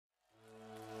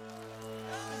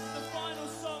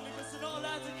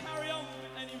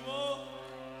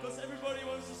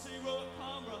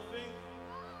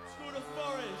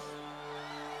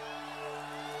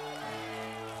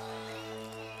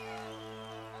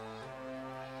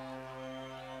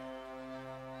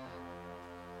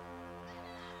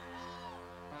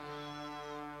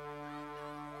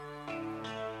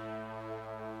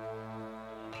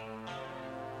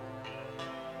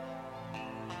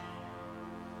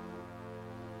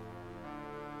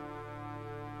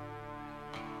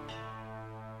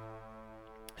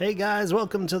Hey guys,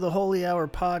 welcome to the Holy Hour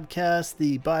Podcast,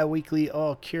 the bi-weekly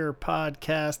All Cure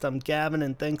podcast. I'm Gavin,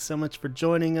 and thanks so much for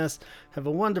joining us. Have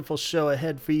a wonderful show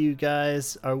ahead for you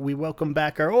guys. We welcome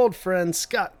back our old friend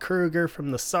Scott Kruger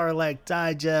from the Sarlacc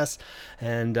Digest,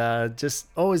 and just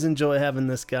always enjoy having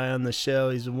this guy on the show.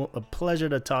 He's a pleasure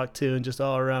to talk to and just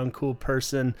all-around cool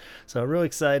person. So I'm really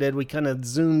excited. We kind of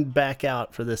zoomed back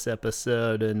out for this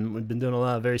episode, and we've been doing a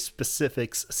lot of very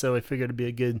specifics, so I figured it'd be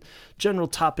a good general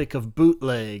topic of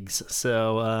bootlegs.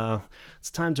 So it's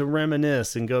time to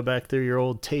reminisce and go back through your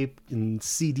old tape and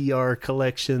CDR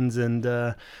collections and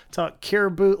talk Cure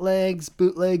bootlegs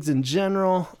in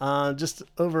general. Just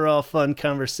overall fun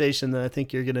conversation that I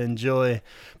think you're going to enjoy.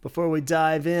 Before we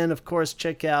dive in, of course,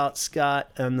 check out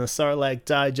Scott and the Sarlacc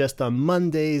Digest on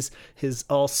Mondays, his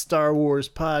All Star Wars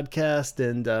podcast,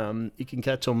 and you can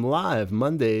catch them live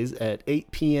Mondays at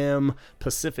 8 p.m.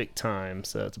 Pacific time.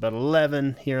 So it's about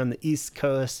 11 here on the East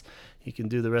Coast. You can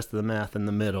do the rest of the math in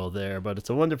the middle there, but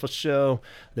it's a wonderful show.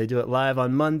 They do it live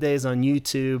on Mondays on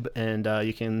YouTube, and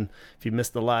you can, if you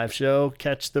missed the live show,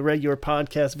 catch the regular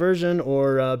podcast version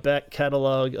or back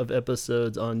catalog of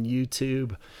episodes on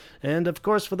YouTube. And of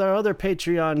course, with our other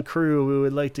Patreon crew, we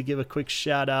would like to give a quick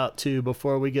shout out to,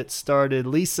 before we get started,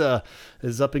 Lisa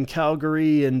is up in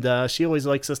Calgary, and she always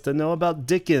likes us to know about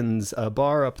Dickens, a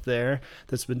bar up there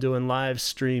that's been doing live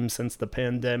streams since the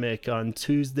pandemic on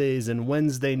Tuesdays and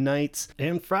Wednesday nights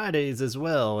and Fridays as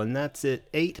well. And that's at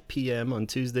 8 p.m. on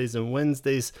Tuesdays and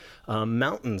Wednesdays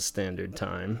Mountain Standard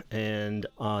Time, and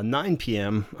 9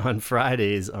 p.m. on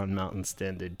Fridays on Mountain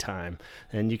Standard Time.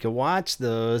 And you can watch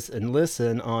those and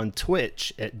listen on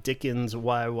Twitch at Dickens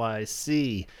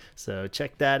YYC. So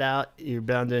check that out. You're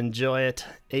bound to enjoy it.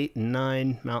 8 and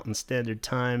 9 Mountain Standard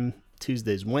Time,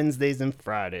 Tuesdays, Wednesdays, and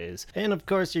Fridays. And of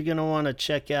course, you're going to want to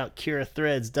check out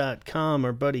CureThreads.com,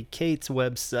 our buddy Kate's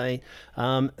website.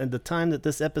 At the time that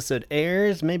this episode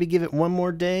airs, maybe give it one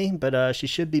more day, but she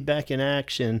should be back in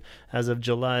action as of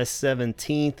July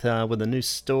 17th with a new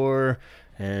store.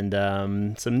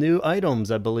 And some new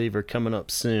items, I believe, are coming up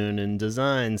soon in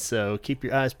designs. So keep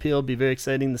your eyes peeled. Be very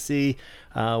exciting to see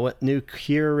what new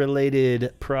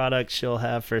Cure-related products she'll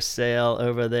have for sale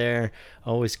over there.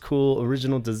 Always cool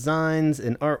original designs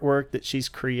and artwork that she's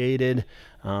created,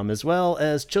 as well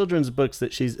as children's books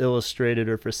that she's illustrated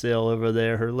are for sale over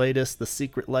there. Her latest, The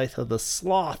Secret Life of the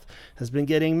Sloth, has been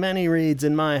getting many reads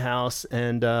in my house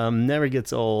and never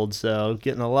gets old. So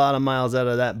getting a lot of miles out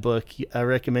of that book. I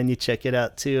recommend you check it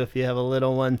out too if you have a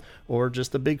little one or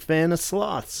just a big fan of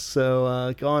sloths.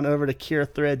 So go on over to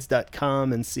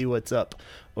CureThreads.com and see what's up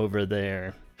over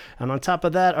there. And on top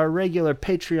of that, our regular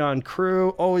Patreon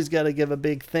crew, always got to give a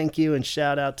big thank you and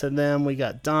shout out to them. We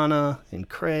got Donna and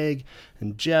Craig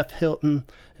and Jeff Hilton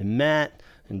and Matt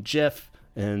and Jeff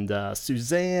and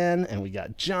Suzanne, and we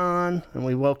got John, and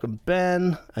we welcome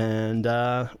Ben, and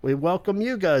we welcome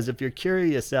you guys if you're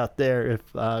curious out there.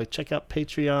 Check out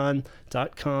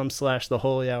patreon.com/The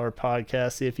Holy Hour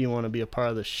Podcast. See if you want to be a part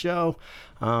of the show.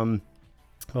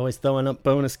 Always throwing up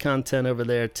bonus content over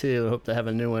there too. Hope to have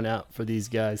a new one out for these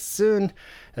guys soon,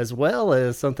 as well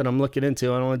as something I'm looking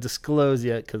into. I don't want to disclose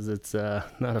yet because it's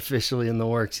not officially in the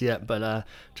works yet, but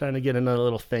trying to get another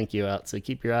little thank you out. So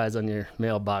keep your eyes on your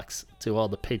mailbox to all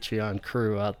the Patreon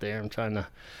crew out there. I'm trying to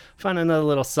find another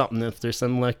little something. If there's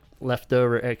some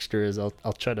leftover extras, I'll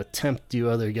try to tempt you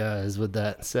other guys with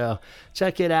that. So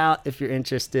check it out if you're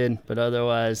interested, but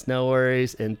otherwise no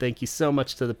worries, and thank you so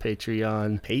much to the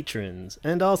Patreon patrons.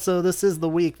 And also, this is the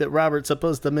week that Robert's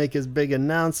supposed to make his big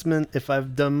announcement, if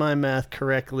I've done my math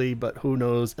correctly, but who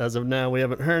knows. As of now, we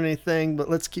haven't heard anything, but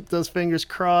let's keep those fingers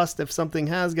crossed. If something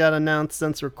has got announced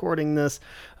since recording this,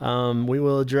 we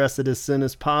will address it as soon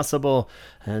as possible,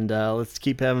 and let's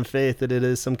keep having faith that it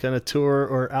is some kind of tour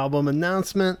or album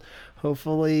announcement.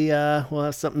 Hopefully we'll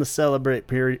have something to celebrate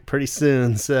pretty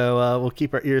soon, so we'll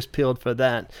keep our ears peeled for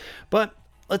that. But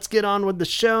let's get on with the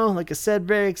show. Like I said,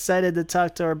 very excited to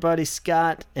talk to our buddy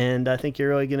Scott, and I think you're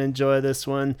really going to enjoy this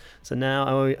one. So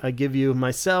now I give you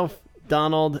myself,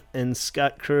 Donald, and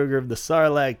Scott Kruger of the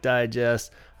Sarlacc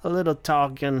Digest a little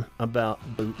talking about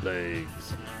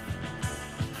bootlegs.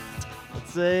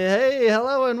 Say hey,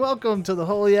 hello, and welcome to the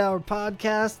Holy Hour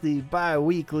Podcast, the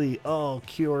bi-weekly All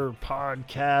Cure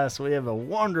podcast. We have a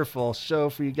wonderful show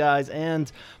for you guys, and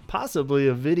possibly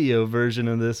a video version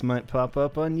of this might pop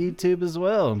up on YouTube as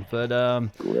well. But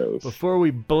before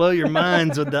we blow your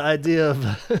minds with the idea of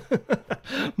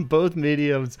both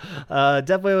mediums,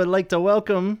 definitely would like to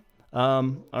welcome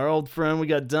our old friend. We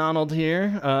got Donald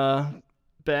here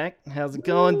back. How's it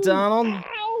going, Donald?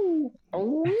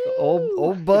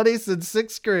 Old buddy since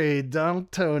 6th grade,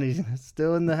 Donald Tony,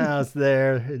 still in the house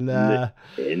there. And,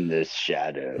 in the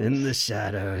shadows. In the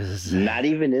shadows. Not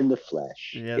even in the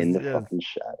flesh. Yes, in the fucking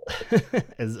shadows.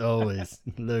 As always,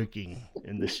 lurking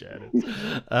in the shadows.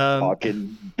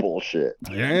 Talking bullshit.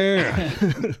 Yeah.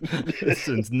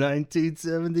 Since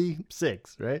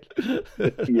 1976, right?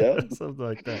 Yeah. Something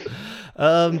like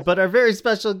that. But our very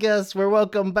special guest, we're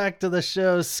welcome back to the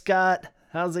show, Scott.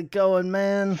 How's it going,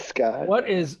 man? Scott. What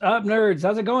is up, nerds?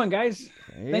 How's it going, guys?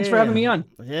 Yeah. Thanks for having me on.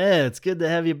 Yeah, it's good to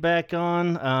have you back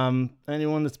on.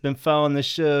 Anyone that's been following the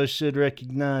show should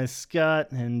recognize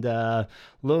Scott, and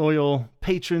loyal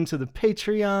patron to the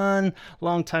Patreon,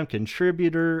 longtime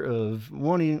contributor of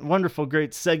wonderful,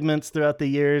 great segments throughout the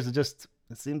years.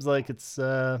 It seems like it's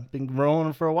been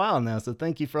rolling for a while now. So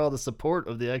thank you for all the support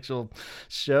of the actual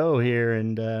show here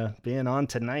and being on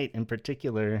tonight in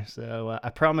particular. So I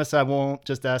promise I won't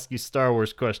just ask you Star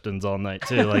Wars questions all night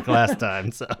too, like last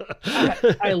time. So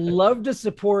I love to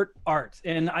support art,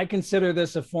 and I consider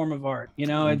this a form of art. You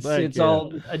know, it's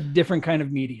all a different kind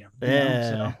of medium.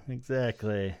 Yeah,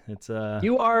 exactly. It's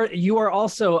you are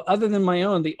also, other than my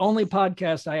own, the only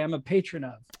podcast I am a patron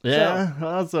of. Yeah, so,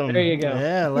 awesome. There you go.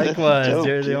 Yeah, likewise.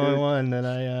 You're the only one that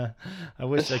I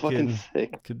wish I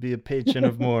could be a patron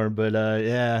of more. But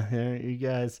yeah, you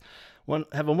guys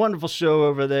have a wonderful show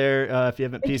over there. If you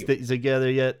haven't pieced it together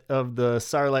yet, of the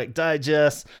Sarlacc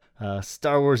Digest.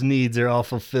 Star Wars needs are all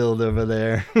fulfilled over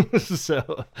there.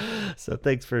 so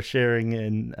thanks for sharing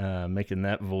and making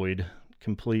that void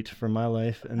complete for my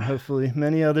life and hopefully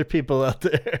many other people out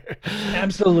there.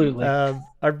 Absolutely.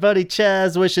 Our buddy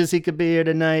Chaz wishes he could be here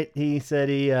tonight. He said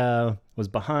he was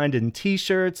behind in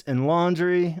t-shirts and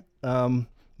laundry.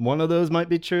 One of those might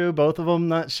be true. Both of them,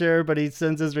 not sure, but he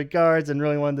sends his regards and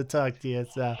really wanted to talk to you.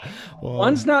 So,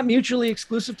 one's not mutually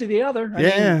exclusive to the other. I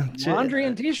mean, laundry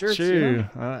and t-shirts. True. You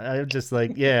know? I'm just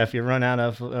like, if you run out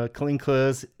of clean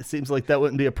clothes, it seems like that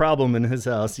wouldn't be a problem in his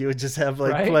house. You would just have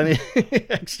plenty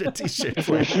extra t-shirts.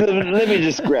 Let me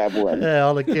just grab one. Yeah,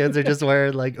 all the kids are just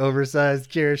wearing like oversized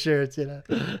Cure shirts, you know.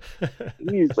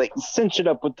 He's like, cinch it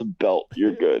up with the belt.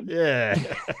 You're good. Yeah.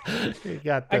 You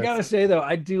got this. I gotta say though,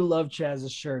 I do love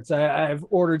Chaz's shirts. I've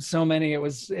ordered so many.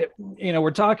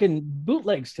 We're talking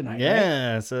bootlegs tonight.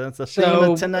 Yeah, right? So that's the theme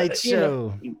of tonight's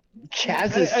show.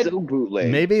 Chaz is so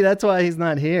bootleg. Maybe that's why he's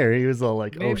not here. He was all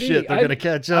like, "Oh shit, they're gonna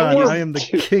catch on. I am the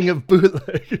king of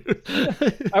bootleg."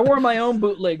 I wore my own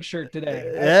bootleg shirt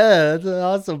today. Yeah, that's an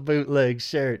awesome bootleg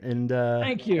shirt. And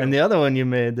thank you. And the other one you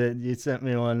made that you sent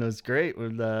me one was great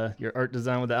with your art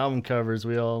design with the album covers.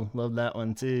 We all love that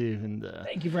one too. And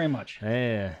thank you very much.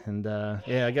 Yeah, and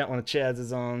I got one of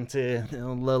Chaz's on too, the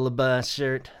old Lullaby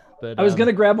shirt. But, I was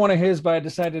gonna grab one of his, but I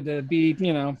decided to be, put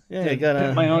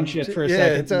my own shit for a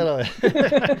second. Totally.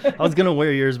 I was gonna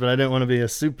wear yours, but I didn't want to be a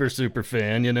super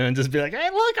fan, and just be like,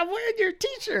 "Hey, look, I'm wearing your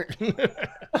T-shirt."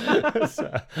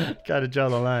 So, gotta draw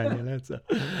the line, So.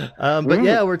 But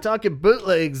yeah, we're talking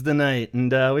bootlegs tonight,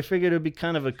 and we figured it'd be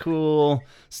kind of a cool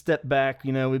step back.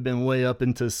 We've been way up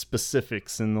into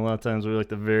specifics, and a lot of times we like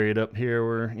to vary it up here,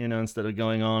 where instead of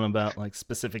going on about like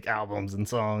specific albums and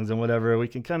songs and whatever, we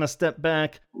can kind of step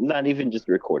back. Not even just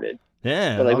recorded.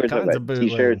 Yeah, but like all we're kinds talking of about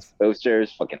bootlegs. T-shirts,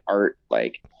 posters, fucking art,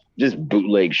 like just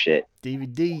bootleg shit.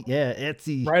 DVD,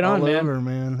 Etsy, right on, all man. over,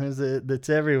 man. That's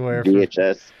everywhere.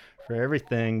 VHS for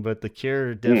everything, but the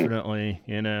Cure definitely,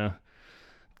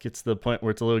 gets to the point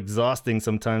where it's a little exhausting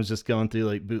sometimes, just going through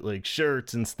like bootleg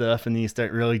shirts and stuff, and then you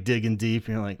start really digging deep,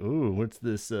 and you're like, "Ooh, what's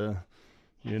this?"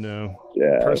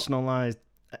 Personalized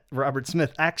Robert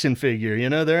Smith action figure,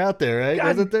 they're out there, right?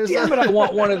 God damn it, I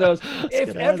want one of those.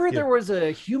 If ever there was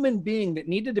a human being that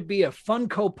needed to be a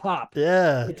Funko Pop,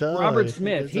 totally. Robert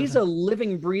Smith. He's a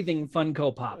living, breathing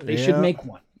Funko Pop. They should make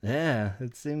one. Yeah,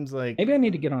 it seems like maybe I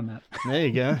need to get on that. There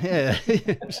you go. Yeah,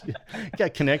 you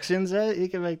got connections, right? You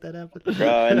can make that happen.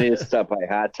 Bro, I need to stop by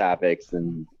Hot Topics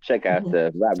and check out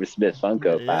the Robert Smith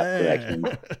Funko Pop collection.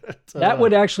 That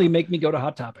would actually make me go to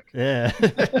Hot Topic. Yeah.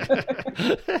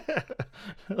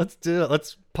 Let's do it.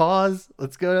 Let's pause.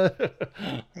 Let's go to...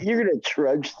 You're gonna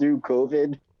trudge through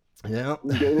COVID. Yeah.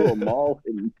 Go to a mall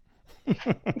and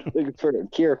looking for a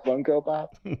Cure Funko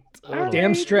Pop. Totally.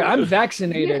 Damn straight. I'm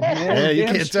vaccinated, man. Yeah, you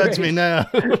can't touch me now.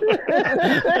 The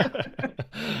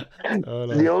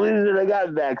only reason I got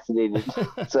vaccinated,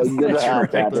 so I can go to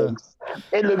Hot Topics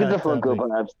and look at the Funko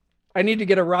Pops. I need to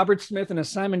get a Robert Smith and a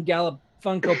Simon Gallup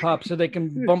Funko Pop so they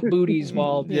can bump booties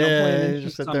while playing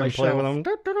just sit on there my and play shelf.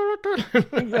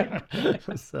 with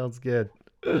them. Sounds good.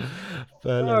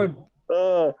 But,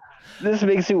 This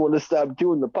makes me want to stop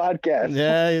doing the podcast.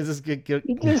 Yeah, you just get You're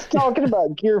just talking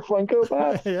about Gear Funko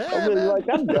Pops. Yeah, I'm really like,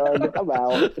 I'm done. I'm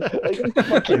out. Like, I'm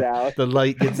fucking out. The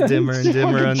light gets dimmer and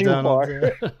dimmer on Donald.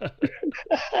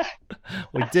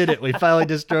 We did it. We finally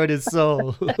destroyed his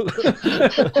soul.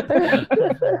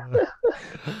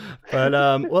 But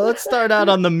well, let's start out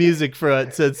on the music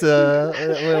front, since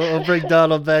we'll bring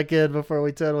Donald back in before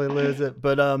we totally lose it.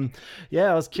 But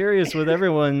yeah, I was curious with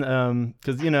everyone,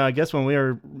 because I guess when we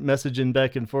were messaging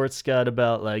back and forth, Scott,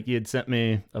 about like you had sent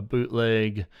me a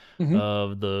bootleg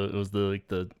of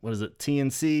the what is it,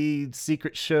 TNC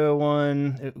Secret Show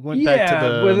one. It went back to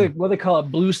the what they call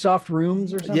it, Blue Soft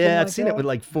Rooms or something. Yeah, I've like seen that. it with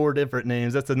like 4 different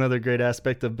names. That's another great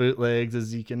aspect of bootlegs,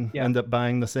 is you can end up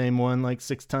buying the same one like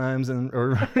 6 times,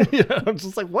 or I'm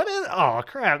just like, what is? Oh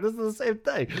crap, this is the same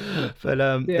thing.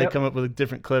 But they come up with a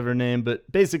different clever name.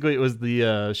 But basically, it was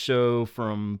the show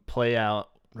from Play Out,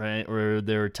 right, where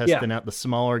they were testing out the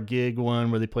smaller gig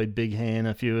one where they played Big Hand,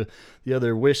 a few of the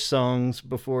other Wish songs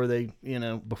before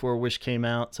before Wish came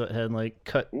out. So it had like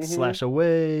Cut Slash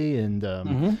Away and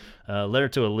Letter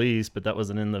to Elise, but that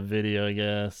wasn't in the video, I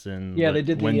guess. And they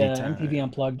did the MTV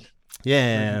Unplugged.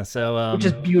 Yeah, so which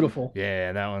is beautiful.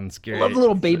 Yeah, that one's great. I love the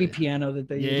little baby piano that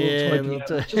they use. Little toy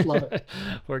piano. Just love it.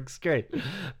 Works great.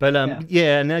 But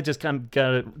and that just kind of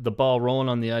got the ball rolling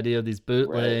on the idea of these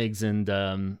bootlegs. Right.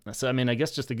 And so I mean, I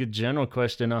guess just a good general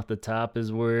question off the top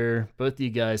is where both of you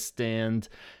guys stand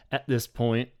at this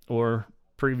point, or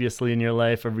previously in your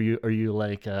life. Are you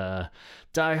like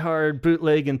diehard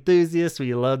bootleg enthusiasts where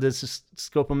you love to just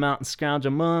scope them out and scrounge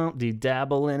them up? Do you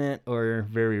dabble in it, or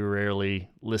very rarely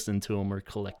listen to them or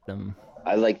collect them?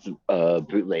 I like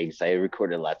bootlegs. I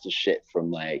recorded lots of shit from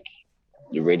like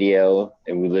the radio,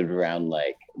 and we lived around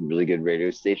like a really good radio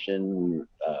station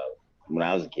when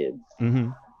I was a kid.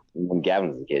 When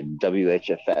Gavin was a kid,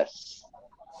 WHFS.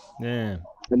 Yeah.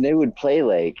 And they would play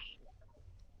like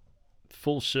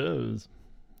full shows.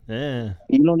 Yeah.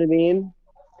 You know what I mean?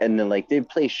 And then like they'd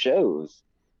play shows.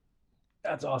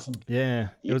 That's awesome. Yeah.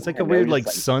 It was like a weird like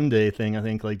Sunday thing, I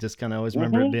think. Like just kind of always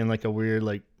remember it being like a weird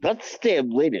like that's damn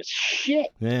late as shit.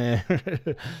 Yeah.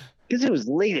 Because it was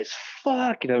late as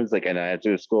fuck. And I was like, and I had to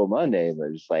go to school Monday,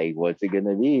 but it's like, what's it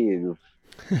gonna be?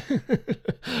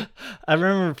 I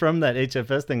remember from that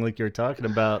HFS thing, like you were talking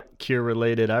about, Cure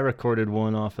related, I recorded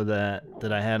one off of that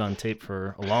I had on tape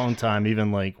for a long time,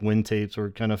 even like when tapes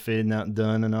were kind of fading out and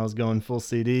done and I was going full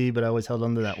CD, but I always held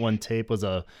on to that one tape. Was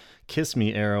a Kiss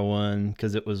Me era one,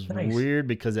 because it was weird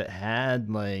because it had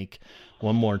like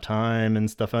One More Time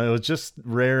and stuff. It was just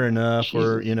rare enough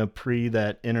for, pre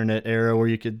that internet era where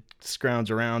you could scrounge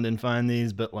around and find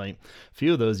these, but like a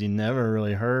few of those you never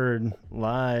really heard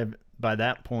live by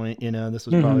that point. This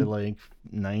was probably like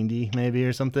 90 maybe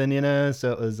or something,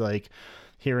 so it was like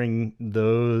hearing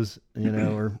those,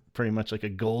 were pretty much like a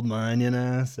gold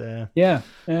mine, so yeah.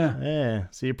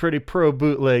 So you're pretty pro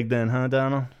bootleg then, huh,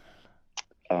 Donald?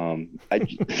 I've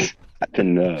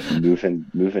been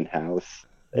moving house,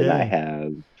 and I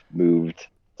have moved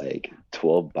like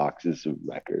 12 boxes of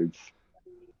records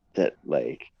that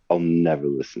like I'll never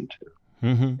listen to.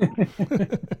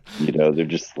 They're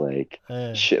just like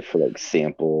shit for like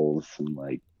samples and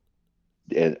like,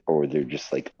 or they're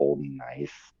just like old and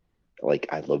nice. Like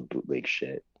I love bootleg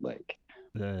shit. Like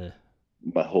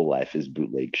my whole life is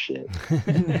bootleg shit.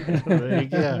 There you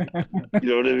go. You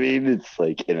know what I mean? It's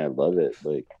like, and I love it.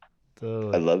 Like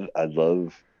totally. I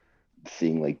love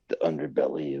seeing like the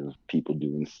underbelly of people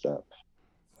doing stuff.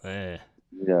 Like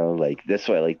that's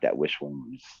why I like that Wish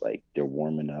one. It's like they're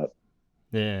warming up.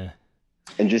 Yeah.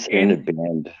 And just hearing a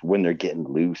band when they're getting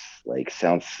loose, like,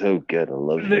 sounds so good. I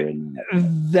love hearing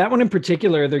that one in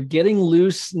particular. They're getting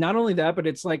loose. Not only that, but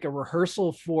it's like a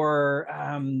rehearsal for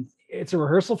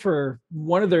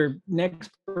one of their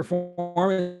next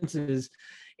performances,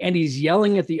 and he's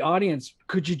yelling at the audience,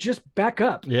 "Could you just back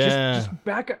up? Just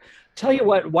back up. Tell you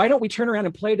what, why don't we turn around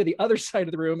and play to the other side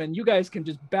of the room, and you guys can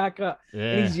just back up?"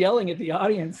 And he's yelling at the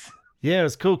audience. Yeah, it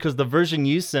was cool because the version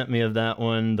you sent me of that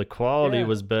one, the quality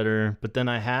was better, but then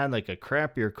I had like a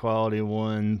crappier quality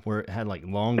one where it had like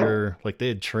longer, like they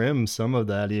had trimmed some of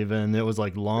that even. It was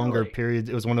like longer periods.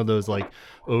 It was one of those like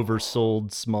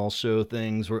oversold small show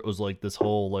things where it was like this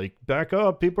whole like back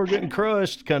up, people are getting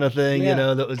crushed kind of thing,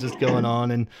 that was just going on.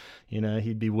 And,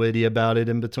 he'd be witty about it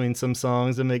in between some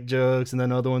songs and make jokes. And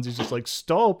then other ones, he's just like,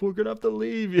 stop, we're going to have to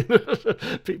leave.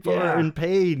 People are in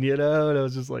pain, and I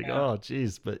was just like, oh,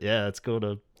 geez. But yeah, it's cool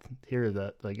to hear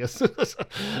that, I guess,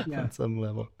 on some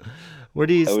level. Where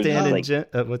do you stand in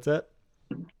what's that?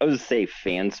 I would say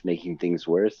fans making things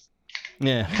worse.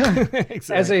 Yeah.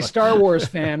 Exactly. As a Star Wars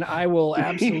fan, I will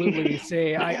absolutely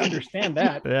say I understand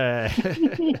that. Yeah.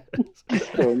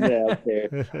 Throwing that out there.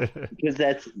 Because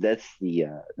that's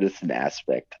an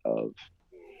aspect of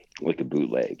like a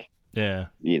bootleg. Yeah.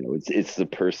 You know, it's the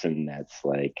person that's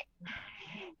like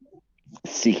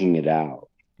seeking it out.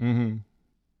 Mm-hmm.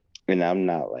 And I'm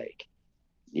not like,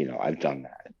 you know, I've done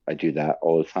that. I do that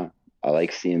all the time. I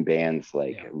like seeing bands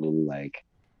like a little like,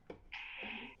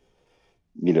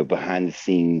 you know, behind the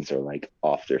scenes or like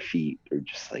off their feet or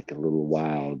just like a little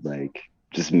wild, like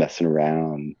just messing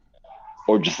around,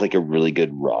 or just like a really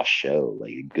good raw show,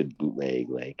 like a good bootleg,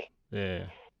 like. Yeah.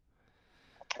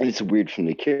 And it's weird from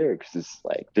the Cure because it's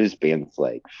like there's bands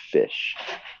like Fish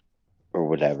or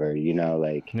whatever, you know,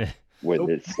 like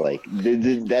where it's like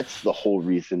that's the whole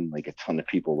reason like a ton of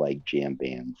people like jam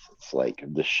bands. It's like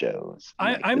the shows.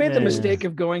 I made the mistake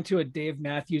of going to a Dave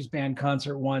Matthews Band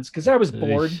concert once because I was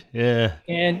bored. Yeah.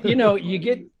 And you know, you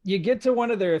get to one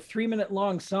of their 3-minute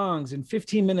long songs, and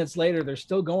 15 minutes later they're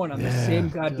still going on the same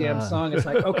goddamn song. It's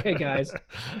like, okay, guys,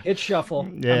 hit shuffle.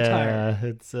 Yeah, I'm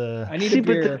tired. It's I need a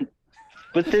beer.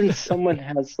 But then someone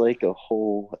has like a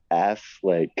whole ass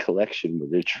like collection where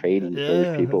they're trading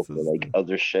those people for like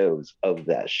other shows of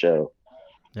that show.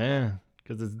 Yeah,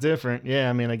 because it's different. Yeah,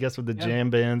 I mean, I guess with the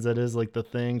jam bands, that is like the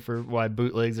thing for why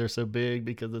bootlegs are so big,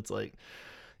 because it's like,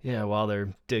 yeah, while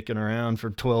they're dicking around for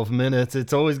 12 minutes,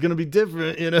 it's always going to be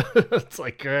different, you know? It's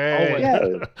like, great.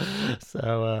 Yeah.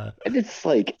 So, and it's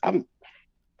like, I'm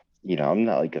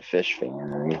not like a Fish fan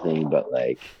or anything, but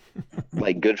like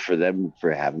good for them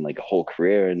for having like a whole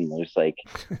career. And there's like,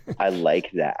 I like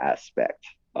that aspect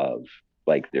of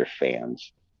like their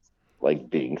fans, like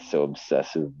being so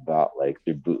obsessive about like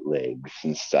their bootlegs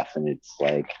and stuff. And it's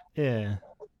like, yeah,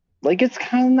 like, it's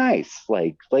kind of nice.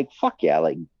 Like, fuck yeah.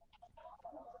 Like,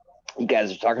 you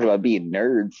guys are talking about being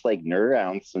nerds, like nerd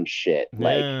on some shit.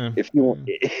 Like if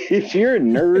you're a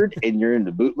nerd and you're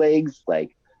into bootlegs,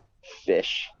 like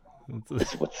Fish,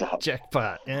 that's what's up.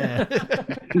 Jackpot. Yeah.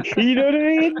 You know what I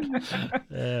mean?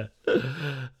 Yeah.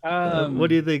 What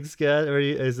do you think, Scott?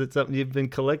 Is it something you've been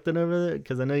collecting over there?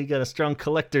 Because I know you got a strong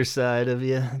collector side of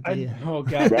you. Oh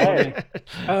God! Right.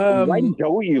 Why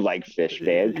don't you like Fish,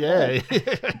 man? Yeah.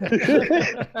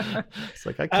 It's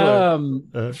like I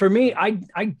collect. For me,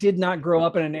 I did not grow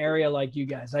up in an area like you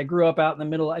guys. I grew up out in the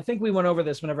middle. I think we went over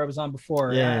this whenever I was on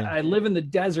before. Yeah. I live in the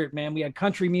desert, man. We had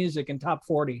country music in top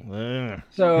 40. Yeah.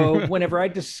 So whenever I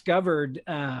discovered,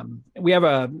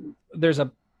 there's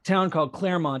a town called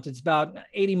Claremont. It's about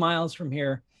 80 miles from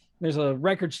here. There's a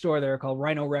record store there called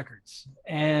Rhino Records.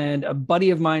 And a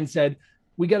buddy of mine said,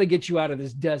 we got to get you out of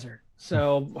this desert.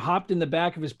 So hopped in the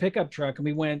back of his pickup truck and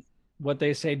we went, what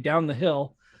they say, down the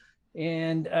hill.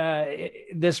 And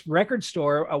this record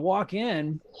store, I walk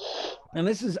in,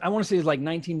 and I want to say it's like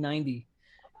 1990.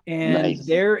 And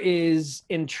there is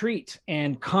Entreat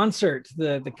and Concert,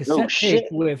 the cassette tape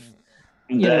with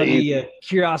the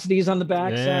Curiosities on the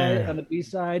back side, on the B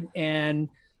side, and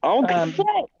on cassette.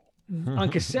 On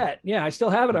cassette, yeah, I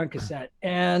still have it on cassette.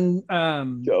 And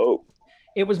dope.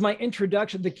 It was my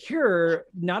introduction. The Cure,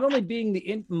 not only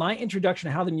being my introduction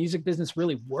to how the music business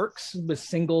really works with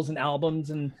singles and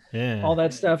albums and all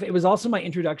that stuff. It was also my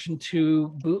introduction to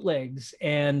bootlegs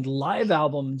and live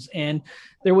albums. And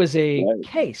there was a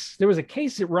case. There was a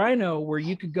case at Rhino where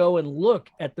you could go and look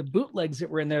at the bootlegs that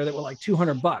were in there that were like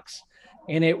 $200,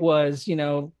 and it was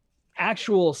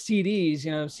actual CDs.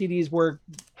 CDs were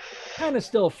kind of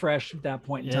still fresh at that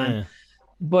point in time.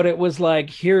 But it was like,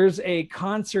 here's a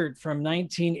concert from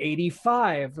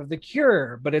 1985 of The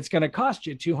Cure, but it's going to cost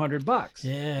you $200.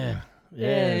 Yeah.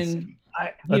 And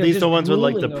are these the ones with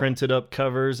like the printed up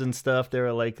covers and stuff? They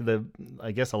were like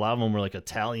I guess a lot of them were like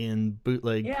Italian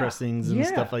bootleg pressings and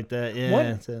stuff like that.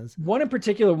 Yeah. One in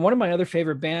particular, one of my other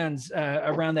favorite bands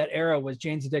around that era was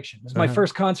Jane's Addiction. It was my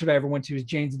first concert I ever went to was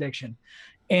Jane's Addiction.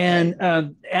 And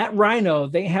at Rhino,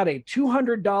 they had a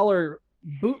 $200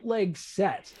 bootleg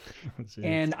set.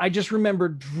 And I just remember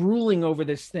drooling over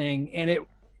this thing, and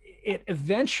it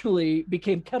eventually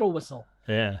became Kettle Whistle.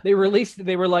 Yeah. They released it.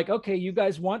 They were like, okay, you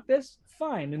guys want this?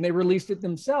 Fine. And they released it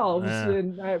themselves.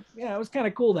 And it was kind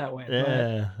of cool that way.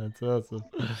 Yeah, that's awesome.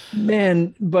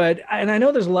 Man, and I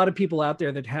know there's a lot of people out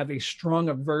there that have a strong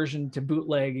aversion to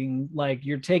bootlegging. Like,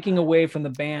 you're taking away from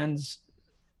the band's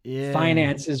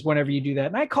finances whenever you do that.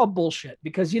 And I call bullshit,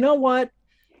 because you know what?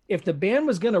 If the band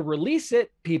was going to release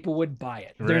it, people would buy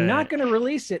it. Right. They're not going to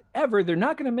release it ever. They're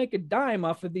not going to make a dime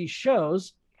off of these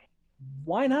shows.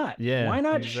 Why not? Yeah, why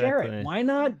not share it? Why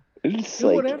not do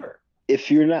whatever?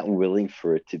 If you're not willing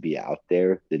for it to be out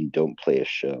there, then don't play a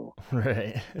show.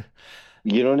 Right.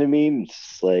 You know what I mean?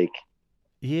 It's like,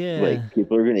 Yeah. Like,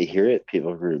 people are gonna hear it,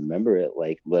 people are gonna remember it.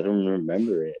 Like, let them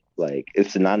remember it. Like,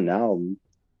 it's not an album,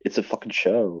 it's a fucking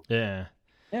show. Yeah.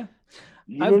 Yeah.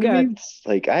 You know what I mean? It's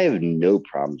like, I have no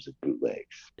problems with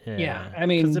bootlegs. Yeah. I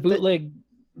mean, bootleg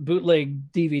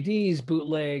DVDs,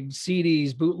 bootleg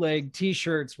CDs, bootleg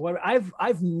t-shirts. What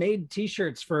I've made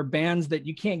t-shirts for bands that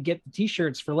you can't get the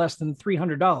t-shirts for less than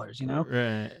 $300, you know?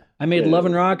 Right. I made Love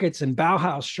and Rockets and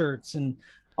Bauhaus shirts and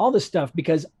all this stuff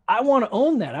because I want to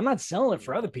own that. I'm not selling it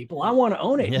for other people. I want to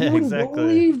own it. Yeah, you wouldn't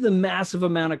believe the massive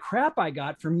amount of crap I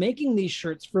got for making these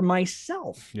shirts for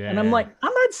myself. Yeah. And I'm like,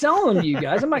 I'm not selling them to you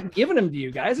guys. I'm not giving them to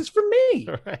you guys. It's for me.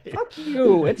 Right. Fuck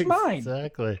you. It's mine.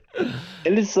 Exactly.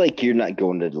 And it's like, you're not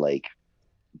going to like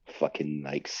fucking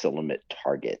like sell them at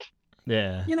Target.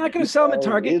 Yeah. You're not going to sell them at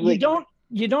Target.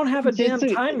 You don't have a damn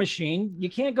time machine. You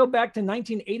can't go back to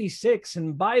 1986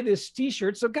 and buy this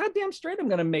t-shirt. So goddamn straight, I'm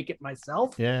going to make it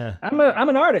myself. Yeah. I'm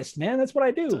an artist, man. That's what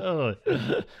I do. Oh,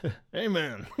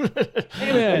 amen.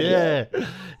 Amen. Yeah.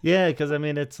 Yeah. Cause I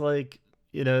mean, it's like,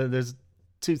 you know, there's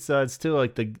two sides too,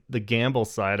 like the gamble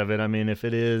side of it. I mean, if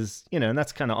it is, you know, and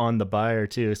that's kind of on the buyer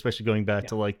too, especially going back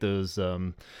to like those,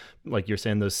 like you're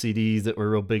saying, those CDs that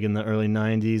were real big in the early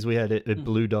 90s. We had it at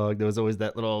Blue Dog. There was always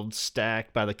that little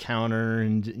stack by the counter.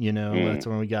 And, you know, that's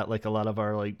when we got like a lot of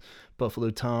our like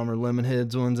Buffalo Tom or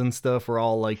Lemonheads ones and stuff were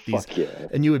all like these.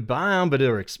 And you would buy them, but they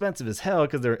were expensive as hell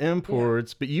because they're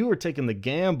imports. But you were taking the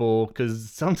gamble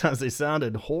because sometimes they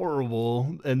sounded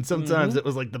horrible. And sometimes it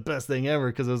was like the best thing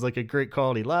ever because it was like a great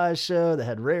quality live show that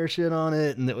had rare shit on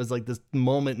it. And it was like this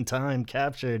moment in time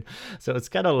captured. So it's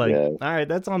kind of like, all right,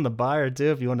 that's on the buyer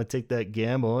too if you want to take that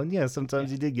gamble. And yeah,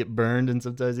 sometimes you did get burned and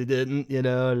sometimes you didn't, you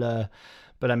know.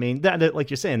 But I mean, that like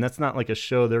you're saying, that's not like a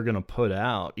show they're gonna put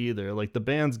out either. Like the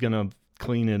band's gonna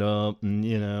clean it up, and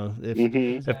you know,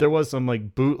 if there was some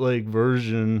like bootleg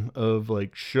version of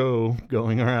like show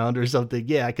going around or something,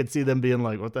 yeah, I could see them being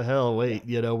like, what the hell? Wait,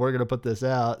 you know, we're gonna put this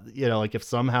out. You know, like if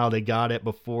somehow they got it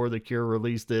before the Cure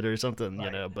released it or something, you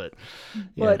know. But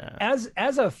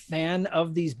as a fan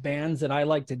of these bands that I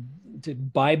like to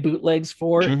buy bootlegs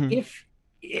for,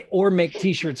 or make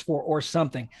t-shirts for or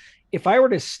something, if I were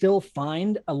to still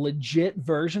find a legit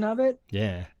version of it,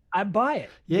 I buy it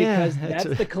because that's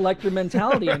the collector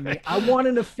mentality in me. I want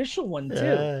an official one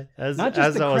too. As I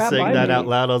was saying that out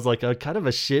loud, I was like, a kind of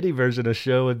a shitty version of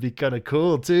show would be kind of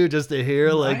cool too, just to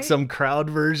hear like some crowd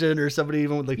version or somebody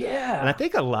even with like, and I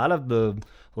think a lot of the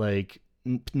like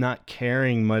not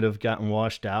caring might have gotten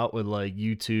washed out with like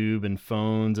YouTube and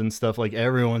phones and stuff. Like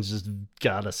everyone's just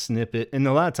got a snippet, and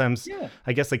a lot of times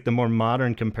I guess like the more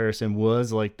modern comparison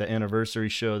was like the anniversary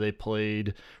show they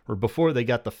played, or before they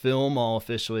got the film all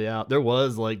officially out, there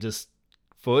was like just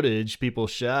footage people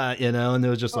shot, you know, and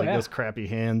there was just this crappy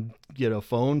hand, you know,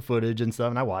 phone footage and stuff,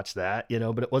 and I watched that, you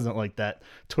know, but it wasn't like that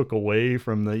took away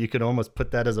from you could almost put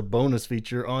that as a bonus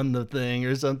feature on the thing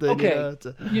or something.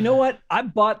 You know what, I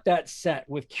bought that set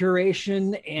with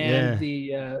curation and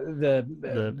the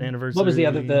anniversary. What was the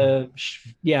other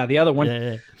the other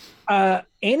one?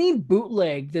 Any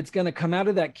bootleg that's going to come out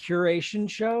of that curation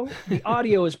show, the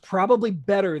audio is probably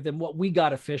better than what we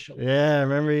got officially. I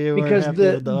remember you weren't happy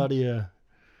with the audio.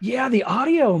 Yeah, the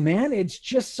audio, man, it's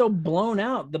just so blown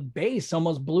out. The bass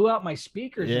almost blew out my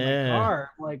speakers in my car.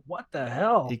 I'm like, what the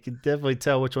hell? You could definitely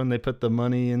tell which one they put the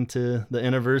money into, the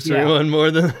anniversary one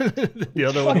more than the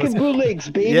other one. Fucking bootlegs,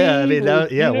 baby. Yeah, I mean,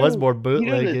 it was more bootleg.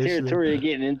 You know the territory you're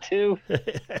getting into.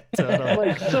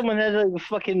 Like someone has like a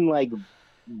fucking like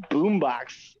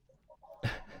boombox.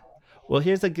 Well,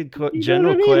 here's a good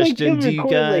general question. Like, do you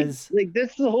guys like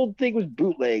that's the whole thing with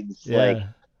bootlegs? Yeah, like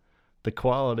the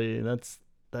quality. That's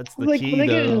the like, key, when they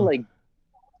though. get like,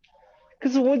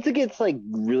 because once it gets like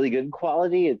really good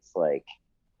quality, it's like,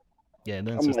 I'm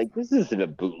like, this isn't a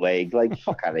bootleg. Like,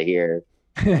 fuck out of here.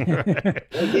 Like,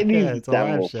 it needs to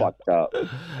sound a little fucked up.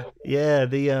 Yeah,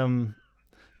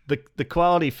 the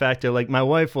quality factor, like my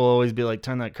wife will always be like,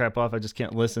 turn that crap off. I just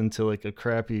can't listen to like a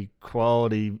crappy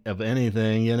quality of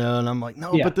anything, you know? And I'm like,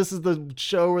 no, but this is the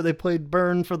show where they played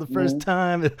Burn for the first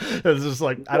time. It's just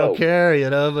like, I don't care, you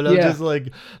know? But I'm just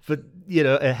like, but you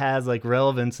know, it has like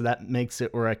relevance. That makes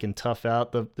it where I can tough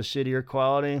out the shittier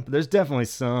quality. But there's definitely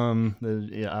some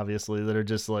that, obviously, that are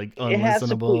just like unlistenable. It has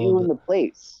to put you in the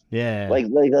place. Yeah. Like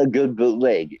a good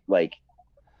bootleg. Like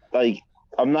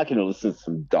I'm not going to listen to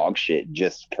some dog shit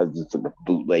just because it's a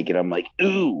bootleg and I'm like,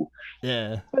 ooh.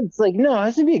 Yeah. But it's like, no, it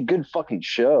has to be a good fucking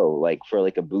show, like for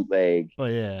like a bootleg. Oh,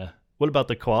 yeah. What about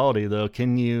the quality, though?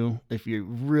 Can you, if you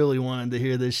really wanted to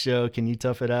hear this show, can you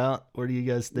tough it out? Where do you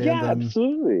guys stand? Yeah,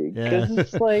 absolutely. Because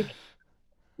it's like,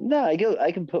 no,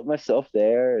 I can put myself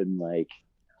there and like,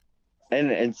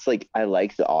 and it's like I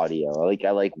like the audio.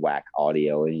 I like whack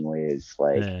audio anyways.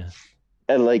 Like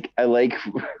I like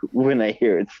when I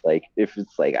hear it's like if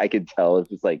it's like I can tell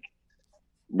if it's like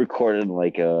recorded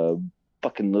like a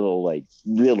fucking little like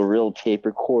real tape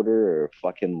recorder or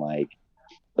fucking like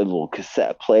a little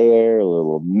cassette player, a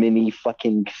little mini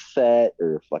fucking cassette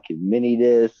or a fucking mini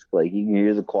disc. Like you can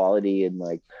hear the quality and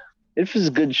like if it's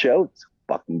a good show, it's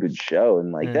a fucking good show.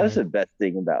 And like that was the best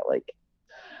thing about like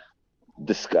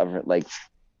discovering like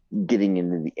getting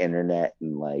into the internet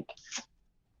and like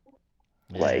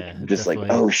just definitely.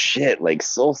 Like oh shit, like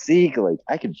Soul Seek, like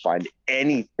I could find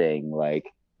anything. Like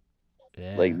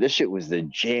this shit was the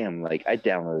jam. Like I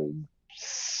downloaded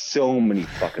so many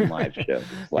fucking live shows.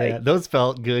 Like those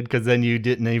felt good because then you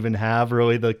didn't even have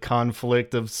really the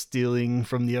conflict of stealing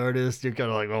from the artist. You're kind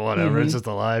of like, well, whatever, it's just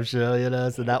a live show, you know.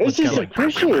 So that was kind of like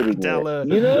appreciating it,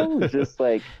 you know, just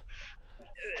like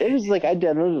it was like I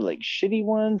downloaded like shitty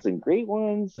ones and great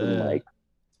ones and like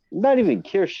not even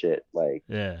Cure shit, like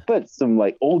but some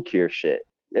like old Cure shit.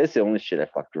 That's the only shit I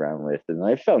fucked around with, and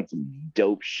I found some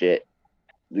dope shit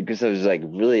because I was like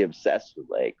really obsessed with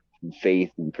like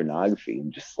faith and pornography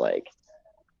and just like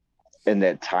in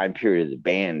that time period of the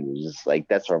band was just like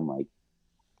that's where I'm like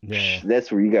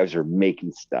that's where you guys are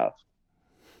making stuff,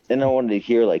 and I wanted to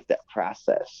hear like that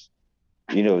process,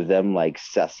 you know, them like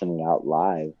sussing it out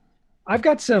live. I've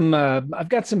got some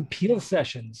Peel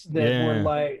sessions that were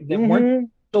like that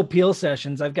weren't still Peel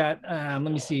sessions. I've got let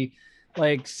me see,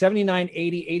 like 79,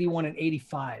 80, 81, and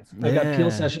 85. I got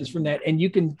Peel sessions from that, and you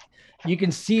can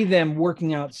see them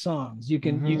working out songs. You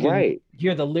can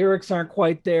hear the lyrics aren't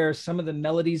quite there. Some of the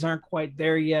melodies aren't quite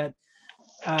there yet.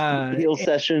 Peel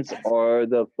sessions are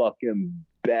the fucking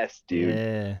best, dude.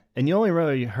 Yeah, and you only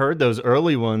really heard those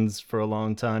early ones for a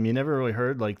long time. You never really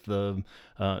heard like the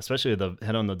especially the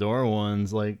Head on the Door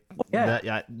ones, like that.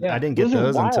 I didn't get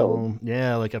those until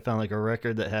like I found like a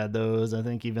record that had those. I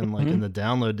think even like in the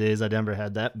download days, I never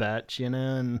had that batch, you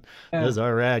know. And those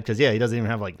are rad because he doesn't even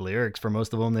have like lyrics for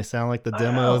most of them. They sound like the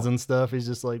demos and stuff. He's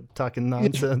just like talking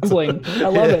nonsense. I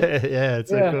love it.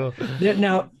 It's so cool.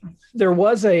 Now there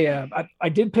was I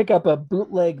did pick up a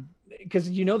bootleg because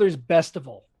you know there's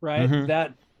Bestival, right?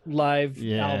 That live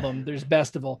album. There's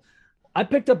Bestival. I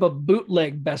picked up a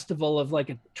bootleg Bestival of like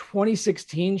a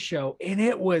 2016 show, and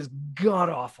it was god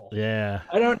awful. Yeah.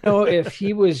 I don't know if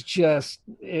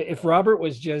if Robert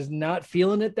was just not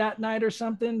feeling it that night or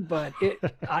something, but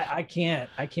I can't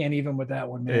even with that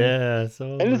one, man. Yeah.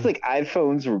 So and it's like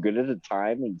iPhones were good at the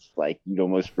time, and it's like you'd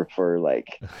almost prefer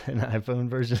like an iPhone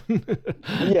version.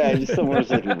 Just someone's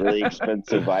like a really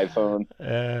expensive iPhone.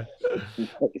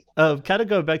 Kind of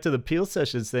go back to the Peel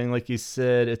Sessions thing, like you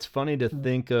said, it's funny to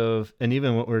think of. And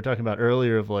even what we were talking about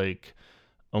earlier of like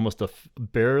almost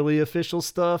barely official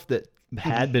stuff that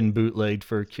had been bootlegged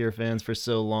for Cure fans for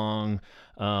so long.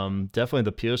 Definitely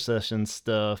the Pure Sessions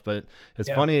stuff, but it's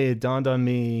funny, it dawned on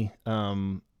me.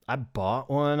 I bought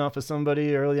one off of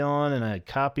somebody early on, and I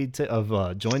copied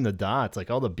of Join the Dots, like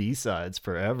all the B-sides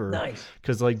forever. Nice.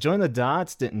 Because like Join the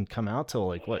Dots didn't come out till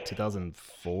like what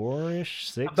 2004-ish,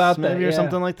 6 about maybe that, or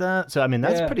something like that. So I mean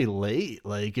that's pretty late.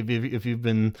 Like if you've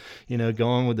been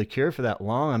going with the Cure for that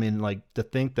long, I mean like to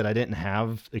think that I didn't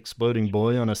have Exploding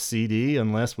Boy on a CD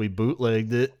unless we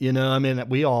bootlegged it. I mean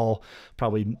we all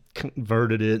probably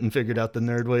converted it and figured out the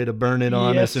nerd way to burn it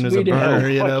on as soon as a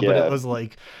burner. But it was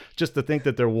like just to think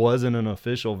that there wasn't an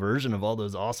official version of all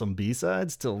those awesome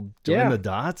B-sides till Join the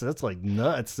Dots. That's like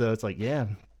nuts. So it's like,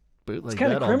 bootleg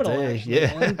that all day.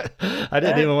 Actually, I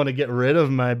didn't even want to get rid of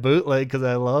my bootleg because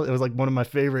it was like one of my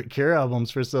favorite Cure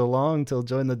albums for so long till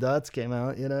Join the Dots came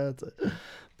out. It's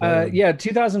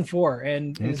 2004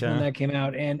 and is when that came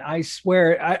out. And I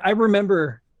swear, I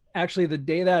remember actually the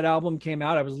day that album came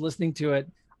out, I was listening to it,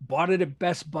 bought it at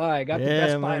Best Buy. I got the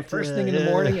Best Buy first thing in the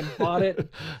morning and bought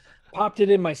it. Popped it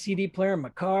in my CD player in my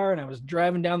car, and I was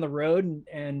driving down the road,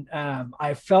 and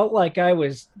I felt like I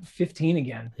was 15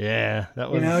 again. Yeah, that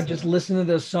was just listening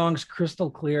to those songs crystal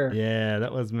clear. Yeah,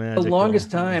 that was magical. The longest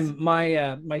time,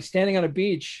 my Standing on a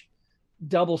Beach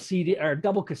double CD or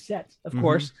double cassette, of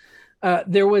course.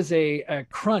 There was a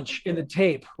crunch in the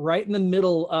tape right in the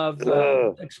middle of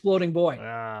Exploding Boy.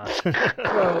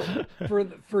 So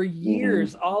for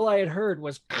years, all I had heard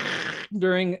was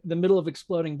during the middle of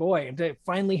Exploding Boy, and to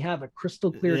finally have a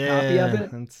crystal clear copy of it,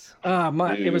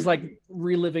 it was like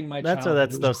reliving my childhood. That's why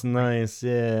that stuff's nice.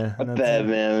 Yeah, I bet,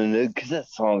 man, because that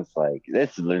song's like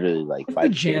that's literally like my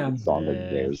jam song of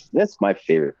theirs. That's my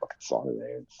favorite fucking song of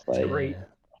theirs. Like, great.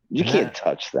 You can't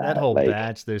touch that. That whole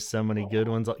batch, there's so many good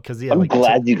ones. Because I'm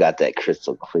glad you got that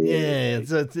crystal clear. Yeah,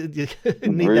 you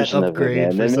need that upgrade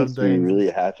of it, man. for that something. Makes me really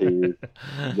happy.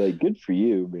 Like, good for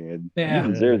you, man. Yeah.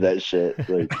 You deserve that shit.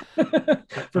 Like,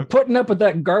 for putting up with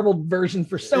that garbled version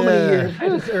for so many years, I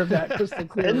deserve that crystal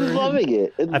clear. And loving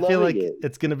it. I feel like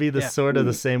it's gonna be the sort of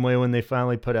the same way when they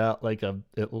finally put out like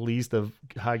at least a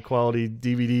high quality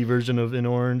DVD version of In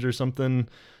Orange or something.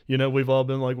 You know, we've all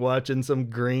been like watching some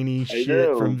grainy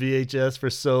shit from VHS for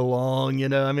so long. You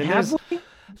know, I mean,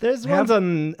 there's ones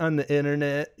on the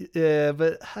internet, yeah,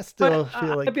 but I still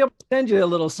feel like I'd be able to send you a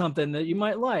little something that you